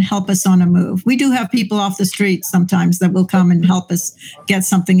come and help us on a move. We do have people off the street sometimes that will come and help us get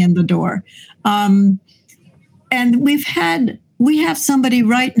something in the door. And we have somebody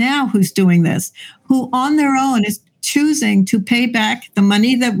right now who's doing this, who on their own is choosing to pay back the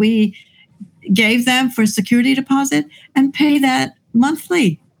money that we gave them for security deposit and pay that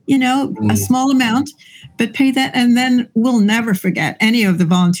monthly, a small amount, but pay that. And then we'll never forget, any of the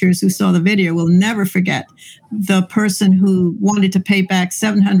volunteers who saw the video will never forget the person who wanted to pay back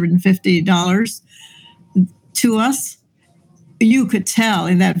 $750 to us. You could tell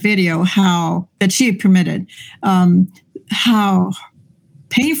in that video that she had committed, how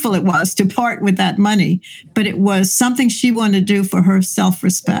painful it was to part with that money, but it was something she wanted to do for her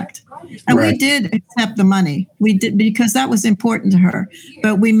self-respect. And Right. We did accept the money. We did, because that was important to her,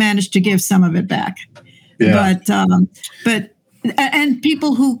 but we managed to give some of it back. Yeah. And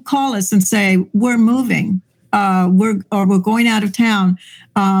people who call us and say, we're moving, we're going out of town.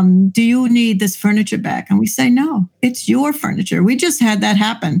 Do you need this furniture back? And we say, no, it's your furniture. We just had that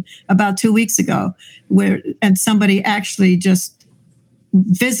happen about 2 weeks ago, and somebody actually just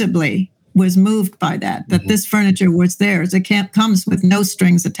visibly was moved by that this furniture was theirs. It comes with no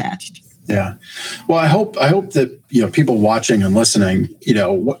strings attached. Yeah. Well, I hope that, people watching and listening,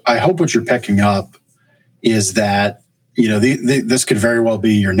 I hope what you're picking up is that, this could very well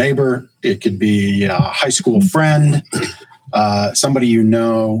be your neighbor. It could be a high school friend, somebody and,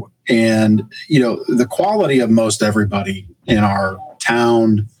 the quality of most everybody in our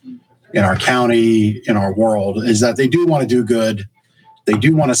town, in our county, in our world is that they do want to do good. They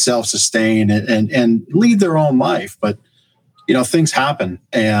do want to self-sustain and lead their own life. But, things happen.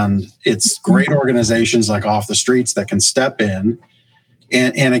 And it's great organizations like Off the Streets that can step in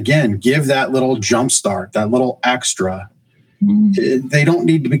and again, give that little jumpstart, that little extra. They don't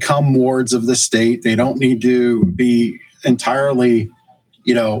need to become wards of the state. They don't need to be entirely,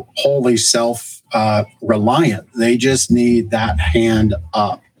 wholly self-reliant. They just need that hand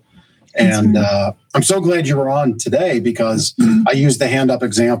up. And I'm so glad you were on today, because I used the hand up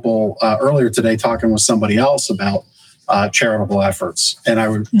example earlier today, talking with somebody else about charitable efforts.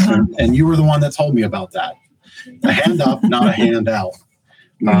 And and you were the one that told me about that. A hand up, not a hand out.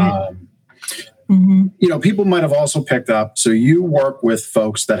 Right. People might have also picked up. So you work with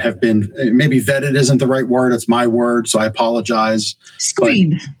folks that have been, maybe vetted isn't the right word. It's my word. So I apologize.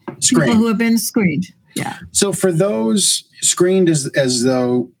 Screened. People who have been screened. Yeah. So for those screened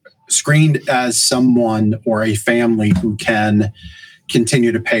screened as someone or a family who can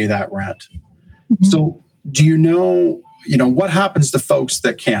continue to pay that rent. Mm-hmm. So do what happens to folks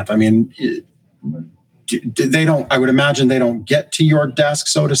that can't? I mean, I would imagine they don't get to your desk,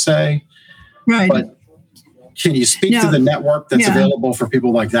 so to say. Right. But can you speak to the network that's available for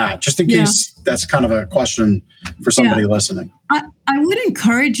people like that? Just in case that's kind of a question for somebody listening. I would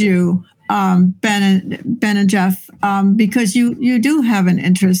encourage you, Ben and Jeff, because you do have an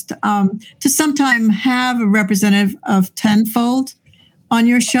interest to sometime have a representative of Tenfold on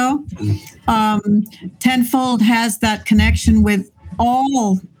your show. Tenfold has that connection with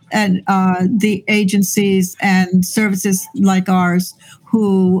all the agencies and services like ours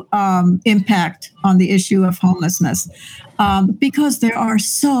who impact on the issue of homelessness, because there are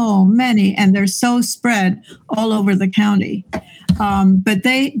so many and they're so spread all over the county. But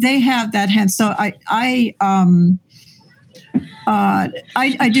they have that hand. So I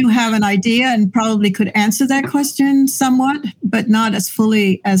do have an idea and probably could answer that question somewhat, but not as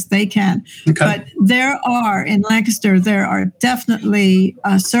fully as they can. Okay. But in Lancaster, there are definitely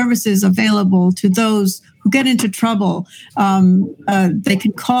services available to those who get into trouble. They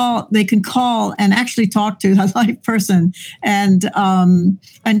can call and actually talk to a live person and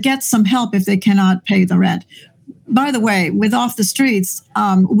get some help if they cannot pay the rent. By the way, with Off the Streets,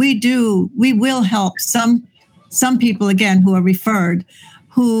 we will help some people, again, who are referred,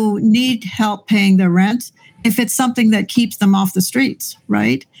 who need help paying their rent. if it's something that keeps them off the streets,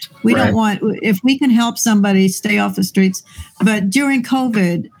 right? We don't want, if we can help somebody stay off the streets. But during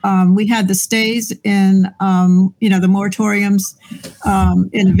COVID, we had the stays in, the moratoriums,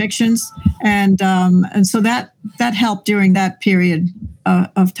 in evictions. And so that helped during that period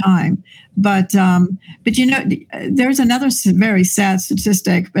of time. But there's another very sad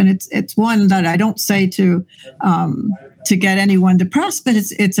statistic, and it's one that I don't say to get anyone depressed, but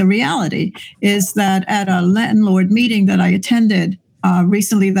it's a reality, is that at a landlord meeting that I attended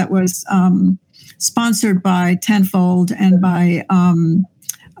recently that was sponsored by Tenfold and by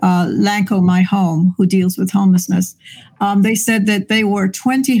Lanco My Home, who deals with homelessness, they said that there were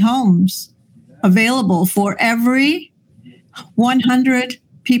 20 homes available for every 100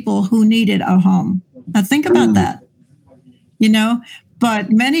 people who needed a home. Now think about that,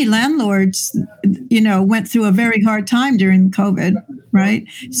 but many landlords, went through a very hard time during COVID, right?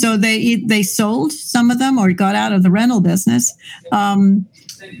 So they sold some of them or got out of the rental business.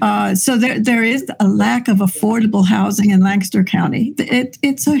 So there is a lack of affordable housing in Lancaster County.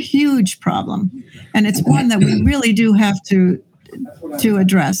 It's a huge problem, and it's one that we really do have to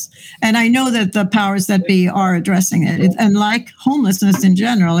address. And I know that the powers that be are addressing it. And like homelessness in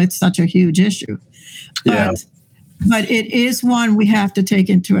general, it's such a huge issue. But it is one we have to take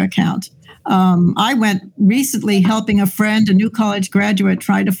into account. I went recently helping a friend, a new college graduate,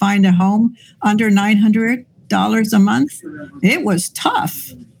 try to find a home under $900 a month. It was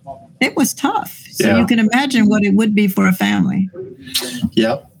tough. So you can imagine what it would be for a family.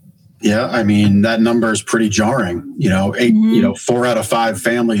 Yep. Yeah, I mean, that number is pretty jarring. 4 out of 5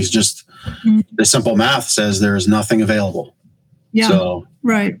 families, just the simple math says there is nothing available. Yeah, so,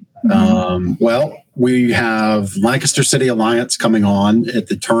 right. Well, we have Lancaster City Alliance coming on at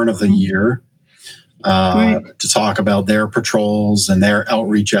the turn of the year to talk about their patrols and their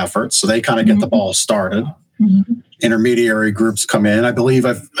outreach efforts. So they kind of get the ball started. Intermediary groups come in. I believe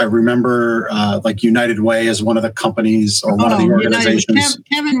I remember like United Way is one of the companies or one of the organizations.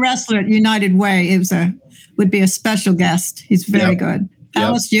 Kevin Ressler at United Way would be a special guest. He's very good.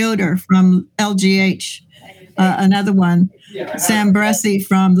 Alice Yoder from LGH, another one. Sam Bressi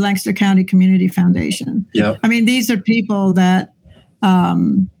from Lancaster County Community Foundation. Yeah. I mean, these are people that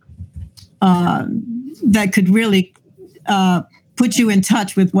that could really put you in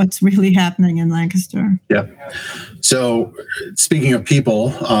touch with what's really happening in Lancaster. Yeah. So speaking of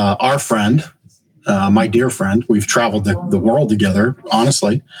people, our friend, my dear friend, we've traveled the world together,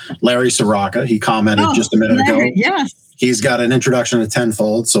 honestly, Larry Soraka, he commented just a minute ago. Yes. He's got an introduction to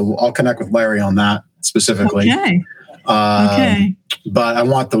Tenfold, so I'll connect with Larry on that specifically. Okay. But I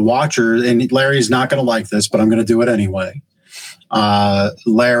want the watchers, and Larry's not going to like this, but I'm going to do it anyway.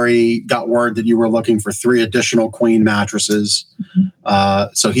 Larry got word that you were looking for 3 additional queen mattresses.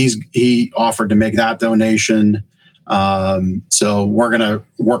 So he offered to make that donation. So we're going to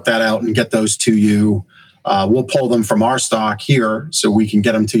work that out and get those to you. We'll pull them from our stock here so we can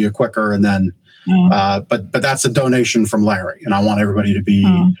get them to you quicker. And then, but that's a donation from Larry, and I want everybody to be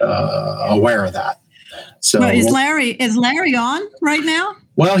aware of that. So is Larry on right now?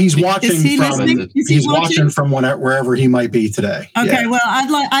 Well, he's watching. Is he listening? He's watching from wherever he might be today. Okay. Yeah. Well,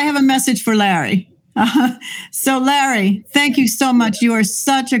 I have a message for Larry. So, Larry, thank you so much. You are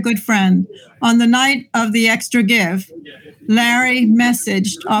such a good friend. On the night of the extra give, Larry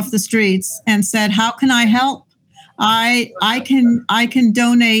messaged off the streets and said, "How can I help? I can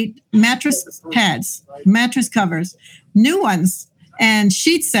donate mattress pads, mattress covers, new ones, and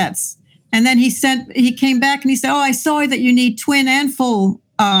sheet sets." And then he came back and he said, "Oh, I saw that you need twin and full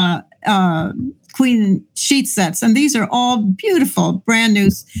queen sheet sets. And these are all beautiful, brand new."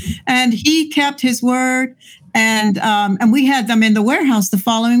 And he kept his word. And we had them in the warehouse the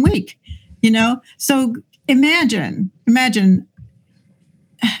following week, So imagine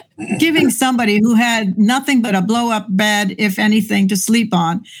giving somebody who had nothing but a blow up bed, if anything, to sleep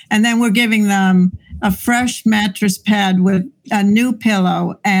on. And then we're giving them a fresh mattress pad with a new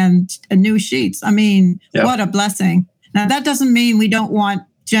pillow and new sheets. I mean, What a blessing. Now, that doesn't mean we don't want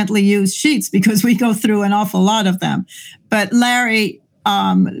gently used sheets, because we go through an awful lot of them. But Larry,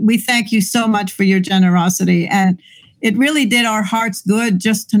 we thank you so much for your generosity. And it really did our hearts good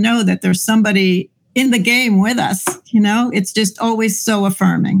just to know that there's somebody in the game with us. It's just always so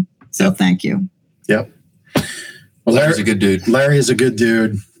affirming. So thank you. Yep. Well, Larry's a good dude. Larry is a good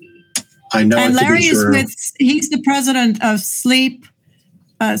dude. I know. And Larry he's the president of Sleep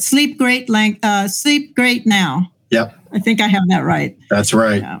Great Now. Yep. I think I have that right. That's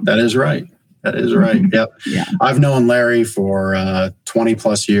right. Yeah. That is right. Yep. Yeah. I've known Larry for 20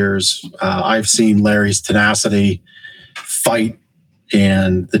 plus years. I've seen Larry's tenacity, fight,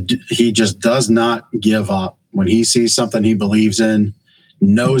 and he just does not give up. When he sees something he believes in,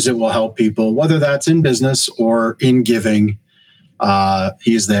 knows it will help people, whether that's in business or in giving,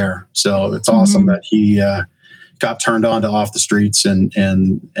 he's there. So it's awesome that he got turned on to Off the Streets,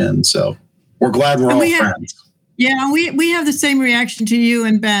 and so we're glad we're all friends. Yeah, we have the same reaction to you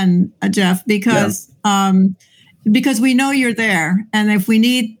and Ben, Jeff, because we know you're there, and if we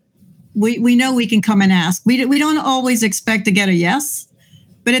need, we know we can come and ask. We don't always expect to get a yes,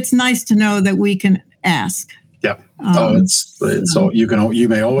 but it's nice to know that we can ask. Yeah. So you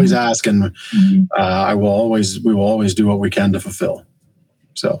may always ask, and we will always do what we can to fulfill.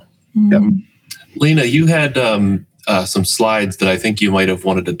 So, yep. Lena, you had some slides that I think you might have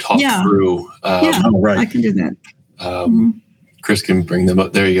wanted to talk through. Right. I can do that. Chris can bring them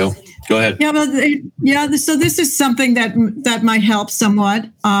up. There you go. Go ahead. So this is something that might help somewhat.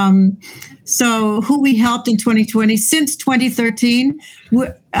 So who we helped in 2020, since 2013,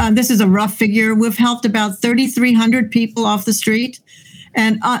 this is a rough figure. We've helped about 3,300 people off the street.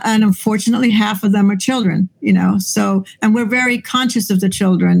 And unfortunately, half of them are children, so, and we're very conscious of the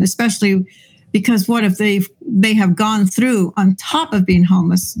children, especially because what if they have gone through, on top of being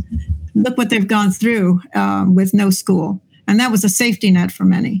homeless, look what they've gone through with no school. And that was a safety net for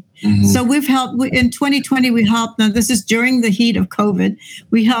many. So we've helped, in 2020, now this is during the heat of COVID,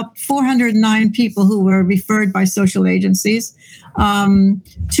 we helped 409 people who were referred by social agencies.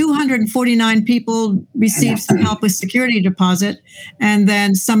 249 people received some help with security deposit, and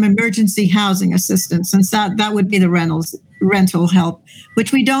then some emergency housing assistance. And that would be the rental help,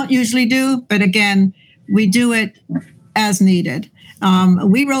 which we don't usually do. But again, we do it as needed.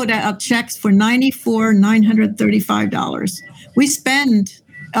 We wrote out checks for $94,935. We spend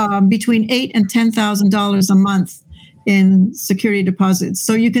between $8,000 and $10,000 a month in security deposits.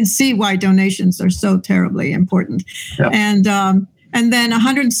 So you can see why donations are so terribly important. Yep. And then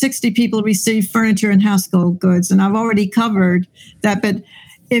 160 people receive furniture and household goods. And I've already covered that. But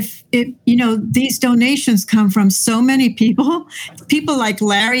if these donations come from so many people like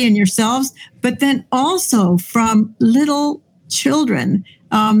Larry and yourselves, but then also from little children.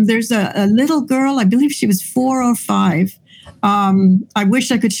 There's a little girl, I believe she was 4 or 5. I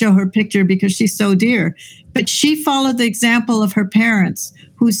wish I could show her picture because she's so dear. But she followed the example of her parents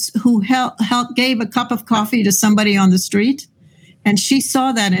who gave a cup of coffee to somebody on the street. And she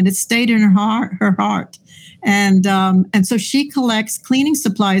saw that, and it stayed in her heart. And so she collects cleaning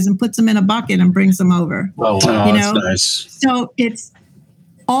supplies and puts them in a bucket and brings them over. Oh, wow. That's nice. So it's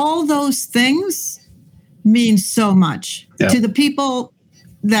all those things mean so much to the people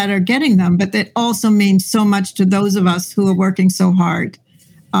that are getting them, but that also means so much to those of us who are working so hard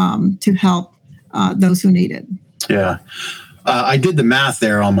to help those who need it. Yeah. I did the math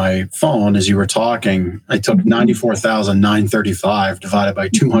there on my phone as you were talking. I took 94,935 divided by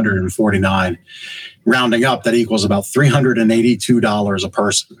 249. Rounding up, that equals about $382 a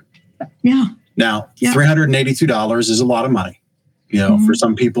person. Yeah. Now, $382 is a lot of money. For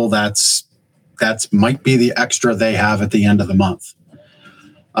some people, that's might be the extra they have at the end of the month.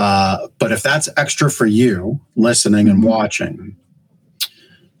 But if that's extra for you, listening and watching,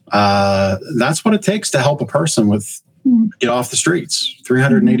 that's what it takes to help a person get off the streets.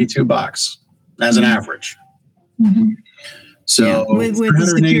 $382 as an average. So with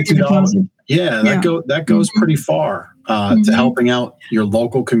 $382, that goes pretty far to helping out your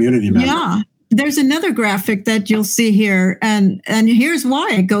local community members. Yeah, there's another graphic that you'll see here, and here's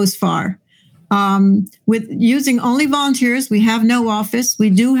why it goes far. With using only volunteers, we have no office. We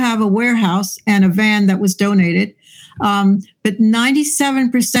do have a warehouse and a van that was donated. But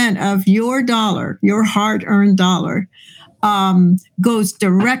 97% of your dollar, your hard-earned dollar, goes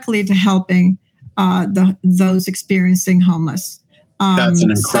directly to helping those experiencing homeless. That's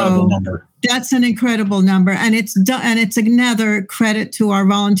an incredible number. That's an incredible number, and it's another credit to our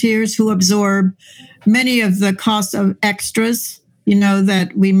volunteers who absorb many of the costs of extras,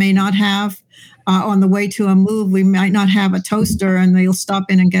 that we may not have. On the way to a move, we might not have a toaster, and they'll stop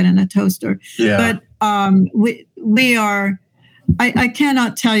in and get in a toaster. Yeah. But we are, I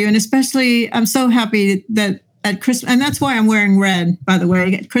cannot tell you, and especially I'm so happy that at Christmas, and that's why I'm wearing red, by the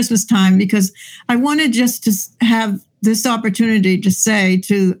way, at Christmas time, because I wanted just to have this opportunity to say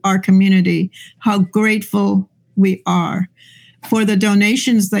to our community how grateful we are for the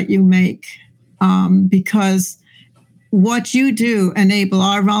donations that you make, because what you do enable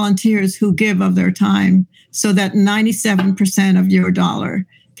our volunteers who give of their time so that 97% of your dollar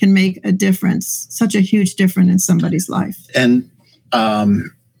can make a difference, such a huge difference in somebody's life. And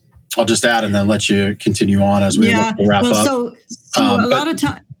I'll just add and then let you continue on as we wrap up. So a lot of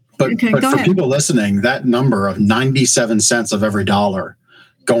time. But Okay, but go for ahead. people listening, that number of 97 cents of every dollar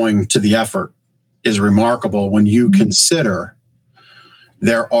going to the effort is remarkable when you consider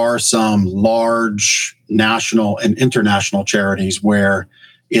there are some large national and international charities where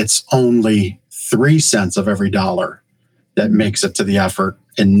it's only 3 cents of every dollar that makes it to the effort,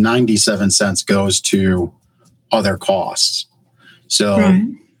 and 97 cents goes to other costs. So, Right.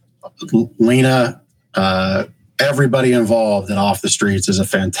 Lena, everybody involved at Off the Streets is a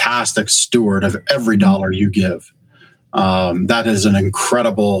fantastic steward of every dollar you give. That is an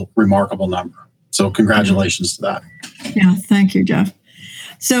incredible, remarkable number. So congratulations to that. Yeah, thank you, Jeff.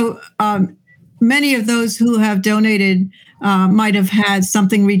 So many of those who have donated might have had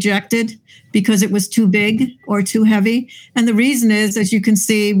something rejected because it was too big or too heavy. And the reason is, as you can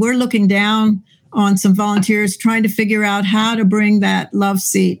see, we're looking down on some volunteers trying to figure out how to bring that love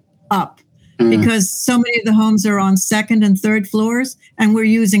seat up, because so many of the homes are on second and third floors, and we're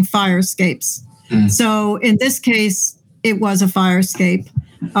using fire escapes. So in this case, it was a fire escape.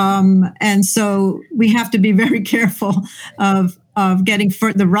 And so we have to be very careful of getting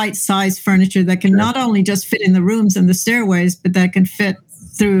the right size furniture that can not only just fit in the rooms and the stairways, but that can fit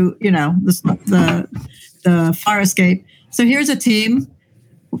through, the fire escape. So here's a team.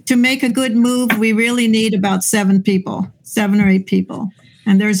 To make a good move, we really need about 7 or 8 people.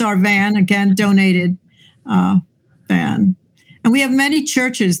 And there's our van, again, donated van. And we have many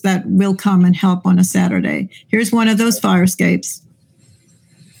churches that will come and help on a Saturday. Here's one of those fire escapes.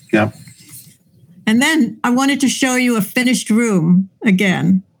 Yep. And then I wanted to show you a finished room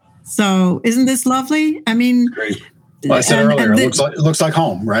again. So isn't this lovely? I mean, Great. Well, I said earlier, it looks like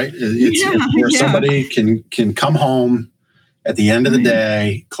home, right? It's where somebody can come home at the end of the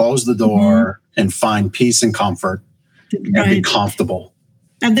day, close the door, and find peace and comfort and be comfortable.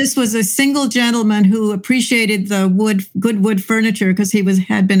 And this was a single gentleman who appreciated the good wood furniture because he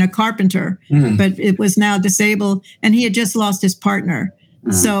had been a carpenter, but it was now disabled, and he had just lost his partner.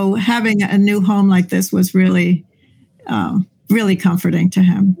 So having a new home like this was really, really comforting to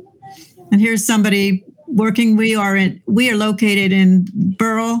him. And here's somebody working. We are located in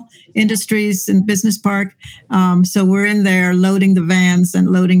Burrell Industries and Business Park. So we're in there loading the vans and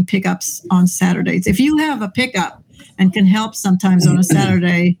loading pickups on Saturdays. If you have a pickup and can help sometimes on a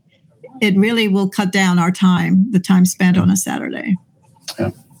Saturday, it really will cut down the time spent on a Saturday.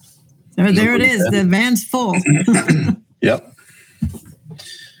 Yeah. So there it is. The van's full. Yep.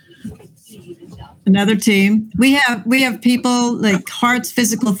 Another team. We have people like Hearts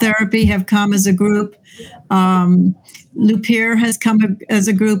Physical Therapy have come as a group. Lupier has come as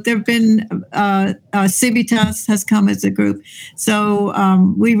a group. There have been Civitas has come as a group. So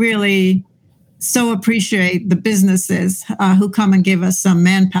we really so appreciate the businesses who come and give us some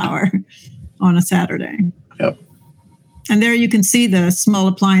manpower on a Saturday. Yep. And there you can see the small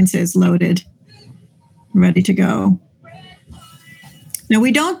appliances loaded, ready to go. Now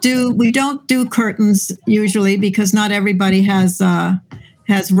we don't do curtains usually because not everybody has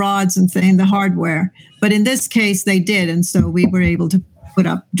rods and the hardware. But in this case, they did, and so we were able to put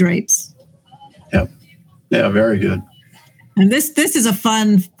up drapes. Yep. Yeah, very good. And this is a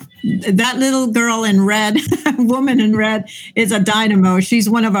fun. That little girl in red, woman in red, is a dynamo. She's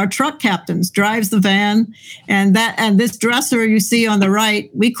one of our truck captains. Drives the van, and this dresser you see on the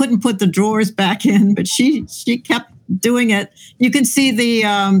right, we couldn't put the drawers back in, but she kept doing it. You can see the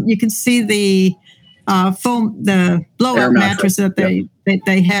foam, the blow-up mattress that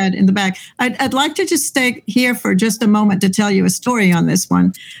they had in the back. I'd like to just stay here for just a moment to tell you a story on this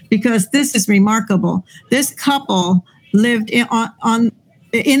one, because this is remarkable. This couple lived in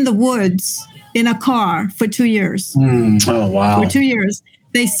the woods in a car for 2 years. Oh, wow. For 2 years.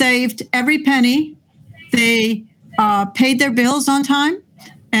 They saved every penny. They paid their bills on time.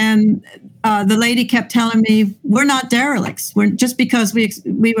 And the lady kept telling me, we're not derelicts. Just because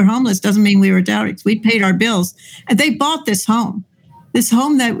we were homeless doesn't mean we were derelicts. We paid our bills. And they bought this home. This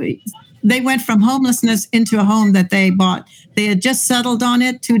home they went from homelessness into a home that they bought. They had just settled on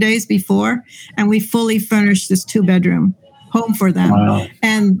it 2 days before, and we fully furnished this 2-bedroom home for them. Wow.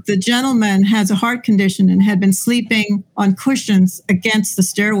 And the gentleman has a heart condition and had been sleeping on cushions against the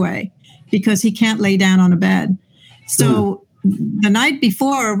stairway because he can't lay down on a bed. So the night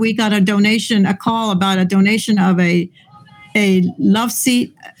before, we got a call about a donation of a love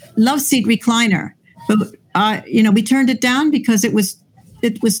seat recliner. But we turned it down because it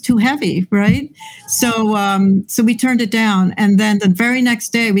was too heavy, right? So we turned it down. And then the very next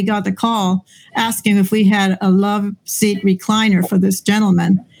day, we got the call asking if we had a love seat recliner for this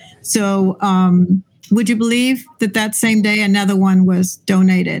gentleman. So would you believe that same day, another one was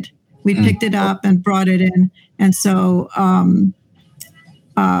donated? We picked it up and brought it in. And so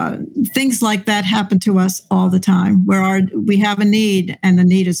things like that happen to us all the time, where we have a need and the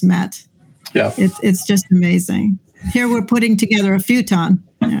need is met. Yeah. It's just amazing. Here we're putting together a futon.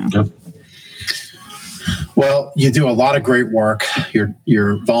 Yeah. Yep. Well, you do a lot of great work.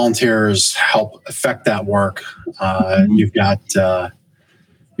 Your volunteers help affect that work. You've got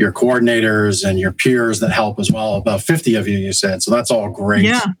your coordinators and your peers that help as well. About 50 of you said. So that's all great.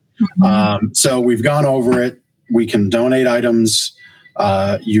 Yeah. So we've gone over it. We can donate items.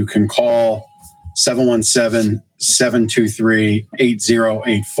 You can call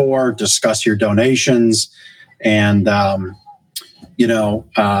 717-723-8084, discuss your donations. And,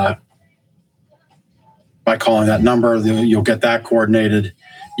 by calling that number, you'll get that coordinated.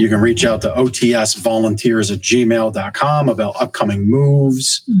 You can reach out to otsvolunteers@gmail.com about upcoming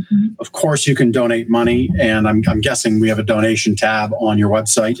moves. Mm-hmm. Of course, you can donate money. And I'm guessing we have a donation tab on your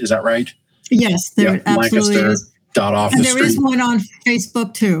website. Is that right? Yes, there absolutely is. And there is one on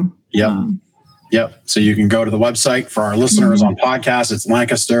Facebook too. Yep. Yep. So you can go to the website for our listeners on podcast. It's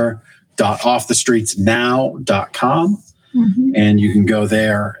lancaster.offthestreetsnow.com. Mm-hmm. And you can go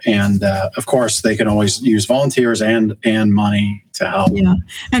there. And of course, they can always use volunteers and money to help. Yeah.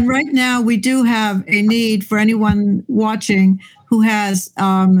 And right now, we do have a need for anyone watching who has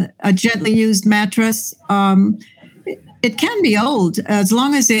a gently used mattress. It can be old as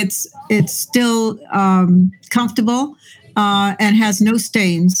long as it's still comfortable and has no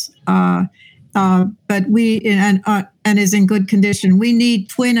stains. But and is in good condition. We need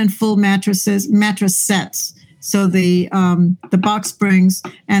twin and full mattress sets. So the box springs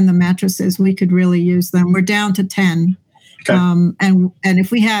and the mattresses, we could really use them. We're down to 10. Okay. And if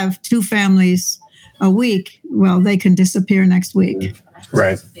we have 2 families a week, well, they can disappear next week.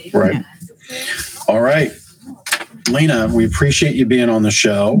 Right. Yeah. All right. Lena, we appreciate you being on the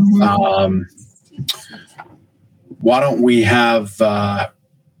show. Mm-hmm. Why don't we have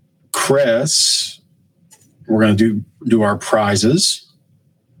Chris? We're going to do our prizes.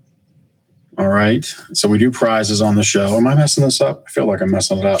 All right. So we do prizes on the show. Am I messing this up? I feel like I'm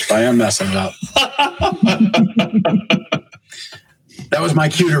messing it up. I am messing it up. That was my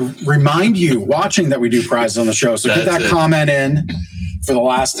cue to remind you watching that we do prizes on the show. So get that comment in for the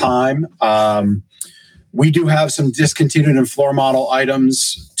last time. We do have some discontinued and floor model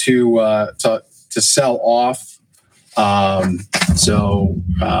items to sell off. So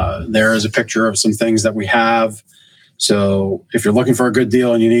there is a picture of some things that we have. So if you're looking for a good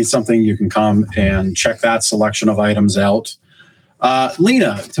deal and you need something, you can come and check that selection of items out.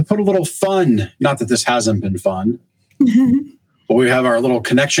 Lena, to put a little fun, not that this hasn't been fun, but we have our little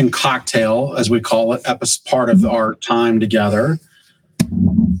connection cocktail, as we call it, part of our time together.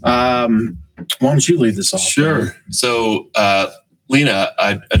 Why don't you lead this off? Sure. So, Lena,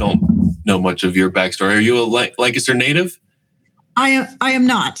 I don't know much of your backstory. Are you a Lancaster native? I am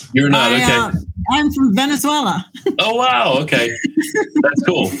not. You're not, okay. I'm from Venezuela. Oh, wow. Okay. That's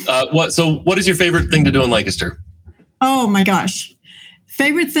cool. What is your favorite thing to do in Lancaster? Oh, my gosh.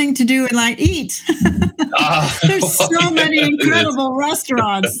 Favorite thing to do and eat. There's so many incredible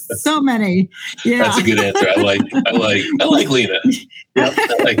restaurants. So many. Yeah. That's a good answer. I like Lena. Yep,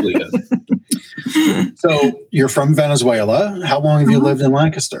 I like Lena. So you're from Venezuela. How long have you lived in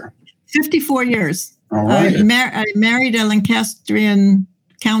Lancaster? 54 years. All right. I married a Lancastrian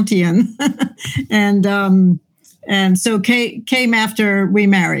Countian, and so came after we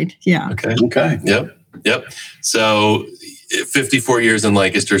married. Yeah. Okay. Yep. So 54 years in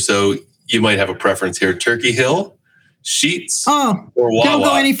Lancaster. So you might have a preference here: Turkey Hill, Sheets, or Wawa. Don't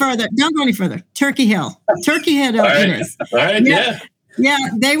go any further. Turkey Hill. Turkey Hill. All right. It is. All right. Yeah. Yeah,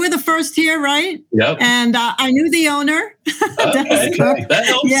 they were the first here, right? Yep. And I knew the owner. Okay. That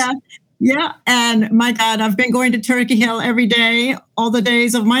helps. Yeah. And my God, I've been going to Turkey Hill every day, all the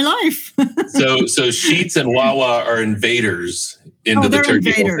days of my life. So Sheets and Wawa are invaders into the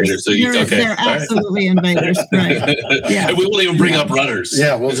Turkey Hill Theater. So they're absolutely invaders, right? Yeah. And we won't even bring up runners.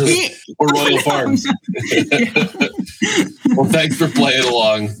 Yeah, we'll just or Royal Farms. Well, thanks for playing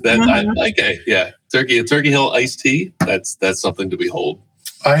along. Turkey Hill iced tea. That's something to behold.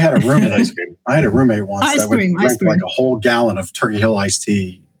 I had a roommate. Ice cream. I had a roommate once that would drink like a whole gallon of Turkey Hill iced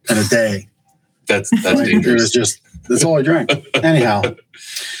tea in a day. That's dangerous. That's all I drank. Anyhow,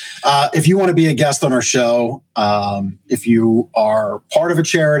 if you want to be a guest on our show, if you are part of a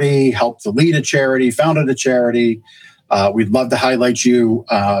charity, helped to lead a charity, founded a charity, we'd love to highlight you.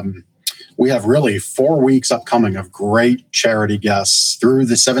 We have really 4 weeks upcoming of great charity guests through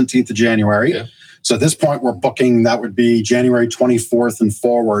the 17th of January. Yeah. So at this point, we're booking, that would be January 24th and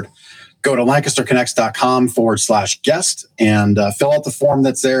forward. Go to lancasterconnects.com/guest and fill out the form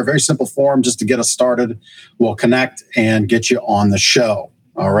that's there. Very simple form just to get us started. We'll connect and get you on the show.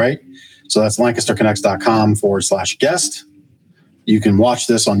 All right. So that's LancasterConnects.com/guest. You can watch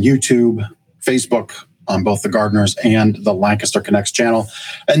this on YouTube, Facebook, on both the Gardeners and the Lancaster Connects channel.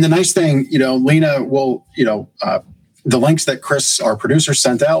 And the nice thing, Lena will, the links that Chris, our producer,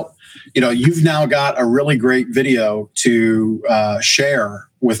 sent out, you've now got a really great video to share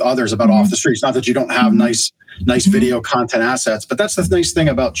with others about Off the Streets. Not that you don't have nice video content assets, but that's the nice thing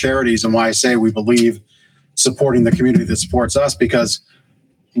about charities and why I say we believe supporting the community that supports us, because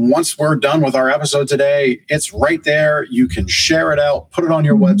once we're done with our episode today, it's right there. You can share it out, put it on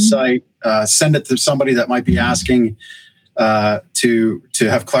your website, send it to somebody that might be asking to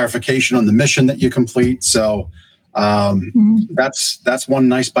have clarification on the mission that you complete. So that's one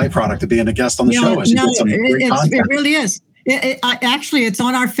nice byproduct of being a guest on the show. Is you get some great content. It really is. Actually, it's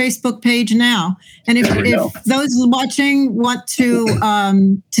on our Facebook page now. And if those watching want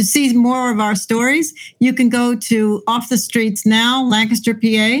to see more of our stories, you can go to Off the Streets Now, Lancaster,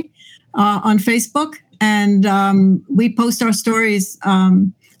 PA, on Facebook. And we post our stories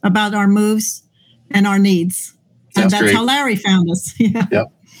about our moves and our needs. And that's how Larry found us.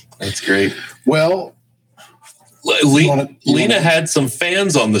 Yep. That's great. Well, Lena had some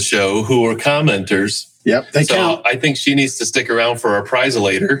fans on the show who were commenters. Yep, they count. I think she needs to stick around for our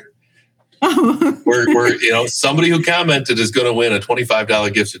prize-a-later. Where somebody who commented is going to win a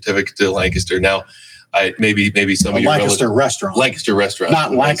 $25 gift certificate to Lancaster. Now, maybe some of your Lancaster restaurant,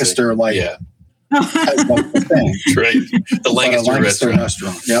 not Lancaster right. The Lancaster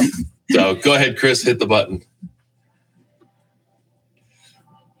restaurant. Yep. So go ahead, Chris, hit the button.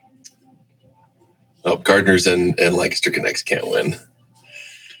 Oh, Gardeners and Lancaster Connects can't win.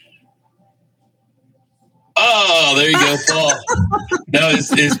 Oh, there you go, Paul. Now, is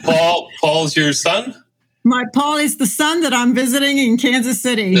Paul's your son? My Paul is the son that I'm visiting in Kansas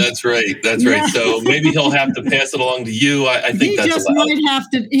City. That's right. So maybe he'll have to pass it along to you. I think that's allowed.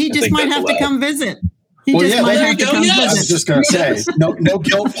 He just might have to come visit. I was just going to say, no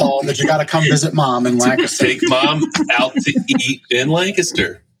guilt, Paul, that you got to come visit Mom in Lancaster. Take Mom out to eat in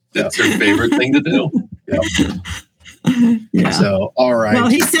Lancaster. That's her favorite thing to do. Yep. Yeah. So, all right. Well,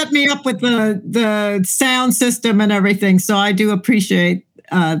 he set me up with the sound system and everything, so I do appreciate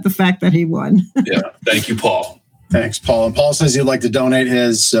the fact that he won. Yeah. Thank you, Paul. Thanks, Paul. And Paul says he'd like to donate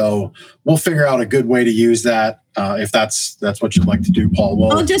his, so we'll figure out a good way to use that if that's what you'd like to do,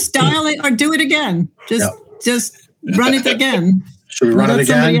 Paul. I'll just dial it or do it again. Just run it again. Should we run it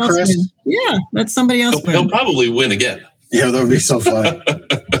again, Chris? Yeah, let somebody else win. He'll probably win again. Yeah, that would be so fun.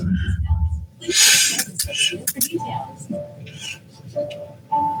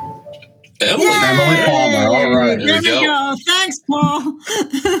 Emily Palmer. All right. There we go. Thanks, Paul.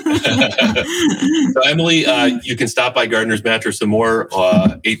 So, Emily, you can stop by Gardener's Mattress and More,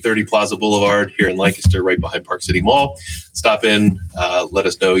 830 Plaza Boulevard here in Lancaster, right behind Park City Mall. Stop in. Let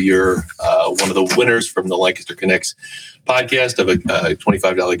us know you're one of the winners from the Lancaster Connects podcast of a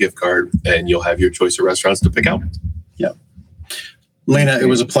 $25 gift card, and you'll have your choice of restaurants to pick out. Yep. Lena, it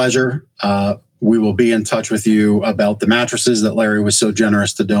was a pleasure. We will be in touch with you about the mattresses that Larry was so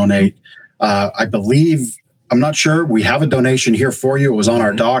generous to donate. I believe, I'm not sure, we have a donation here for you. It was on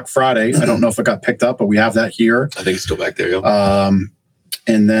our dock Friday. I don't know if it got picked up, but we have that here. I think it's still back there. Yeah.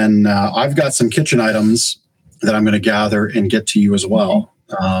 And then I've got some kitchen items that I'm going to gather and get to you as well,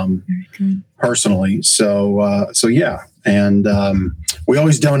 personally. So yeah. And we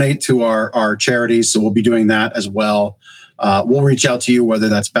always donate to our charities, so we'll be doing that as well. We'll reach out to you, whether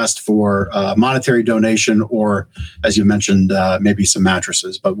that's best for monetary donation or, as you mentioned, maybe some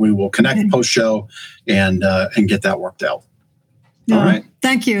mattresses. But we will connect post-show and get that worked out. All right.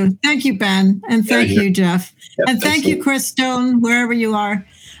 Thank you, Ben, and thank you, Jeff, and thank you, Chris Stone, wherever you are.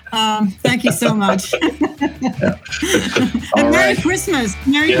 Thank you so much. And Merry Christmas.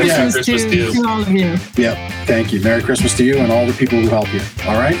 Merry Christmas to all of you. Yep. Thank you. Merry Christmas to you and all the people who help you.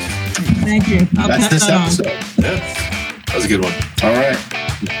 All right. Thank you. That's this episode. Yeah. That was a good one. All right.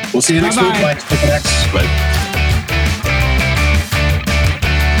 We'll see you next week. Bye.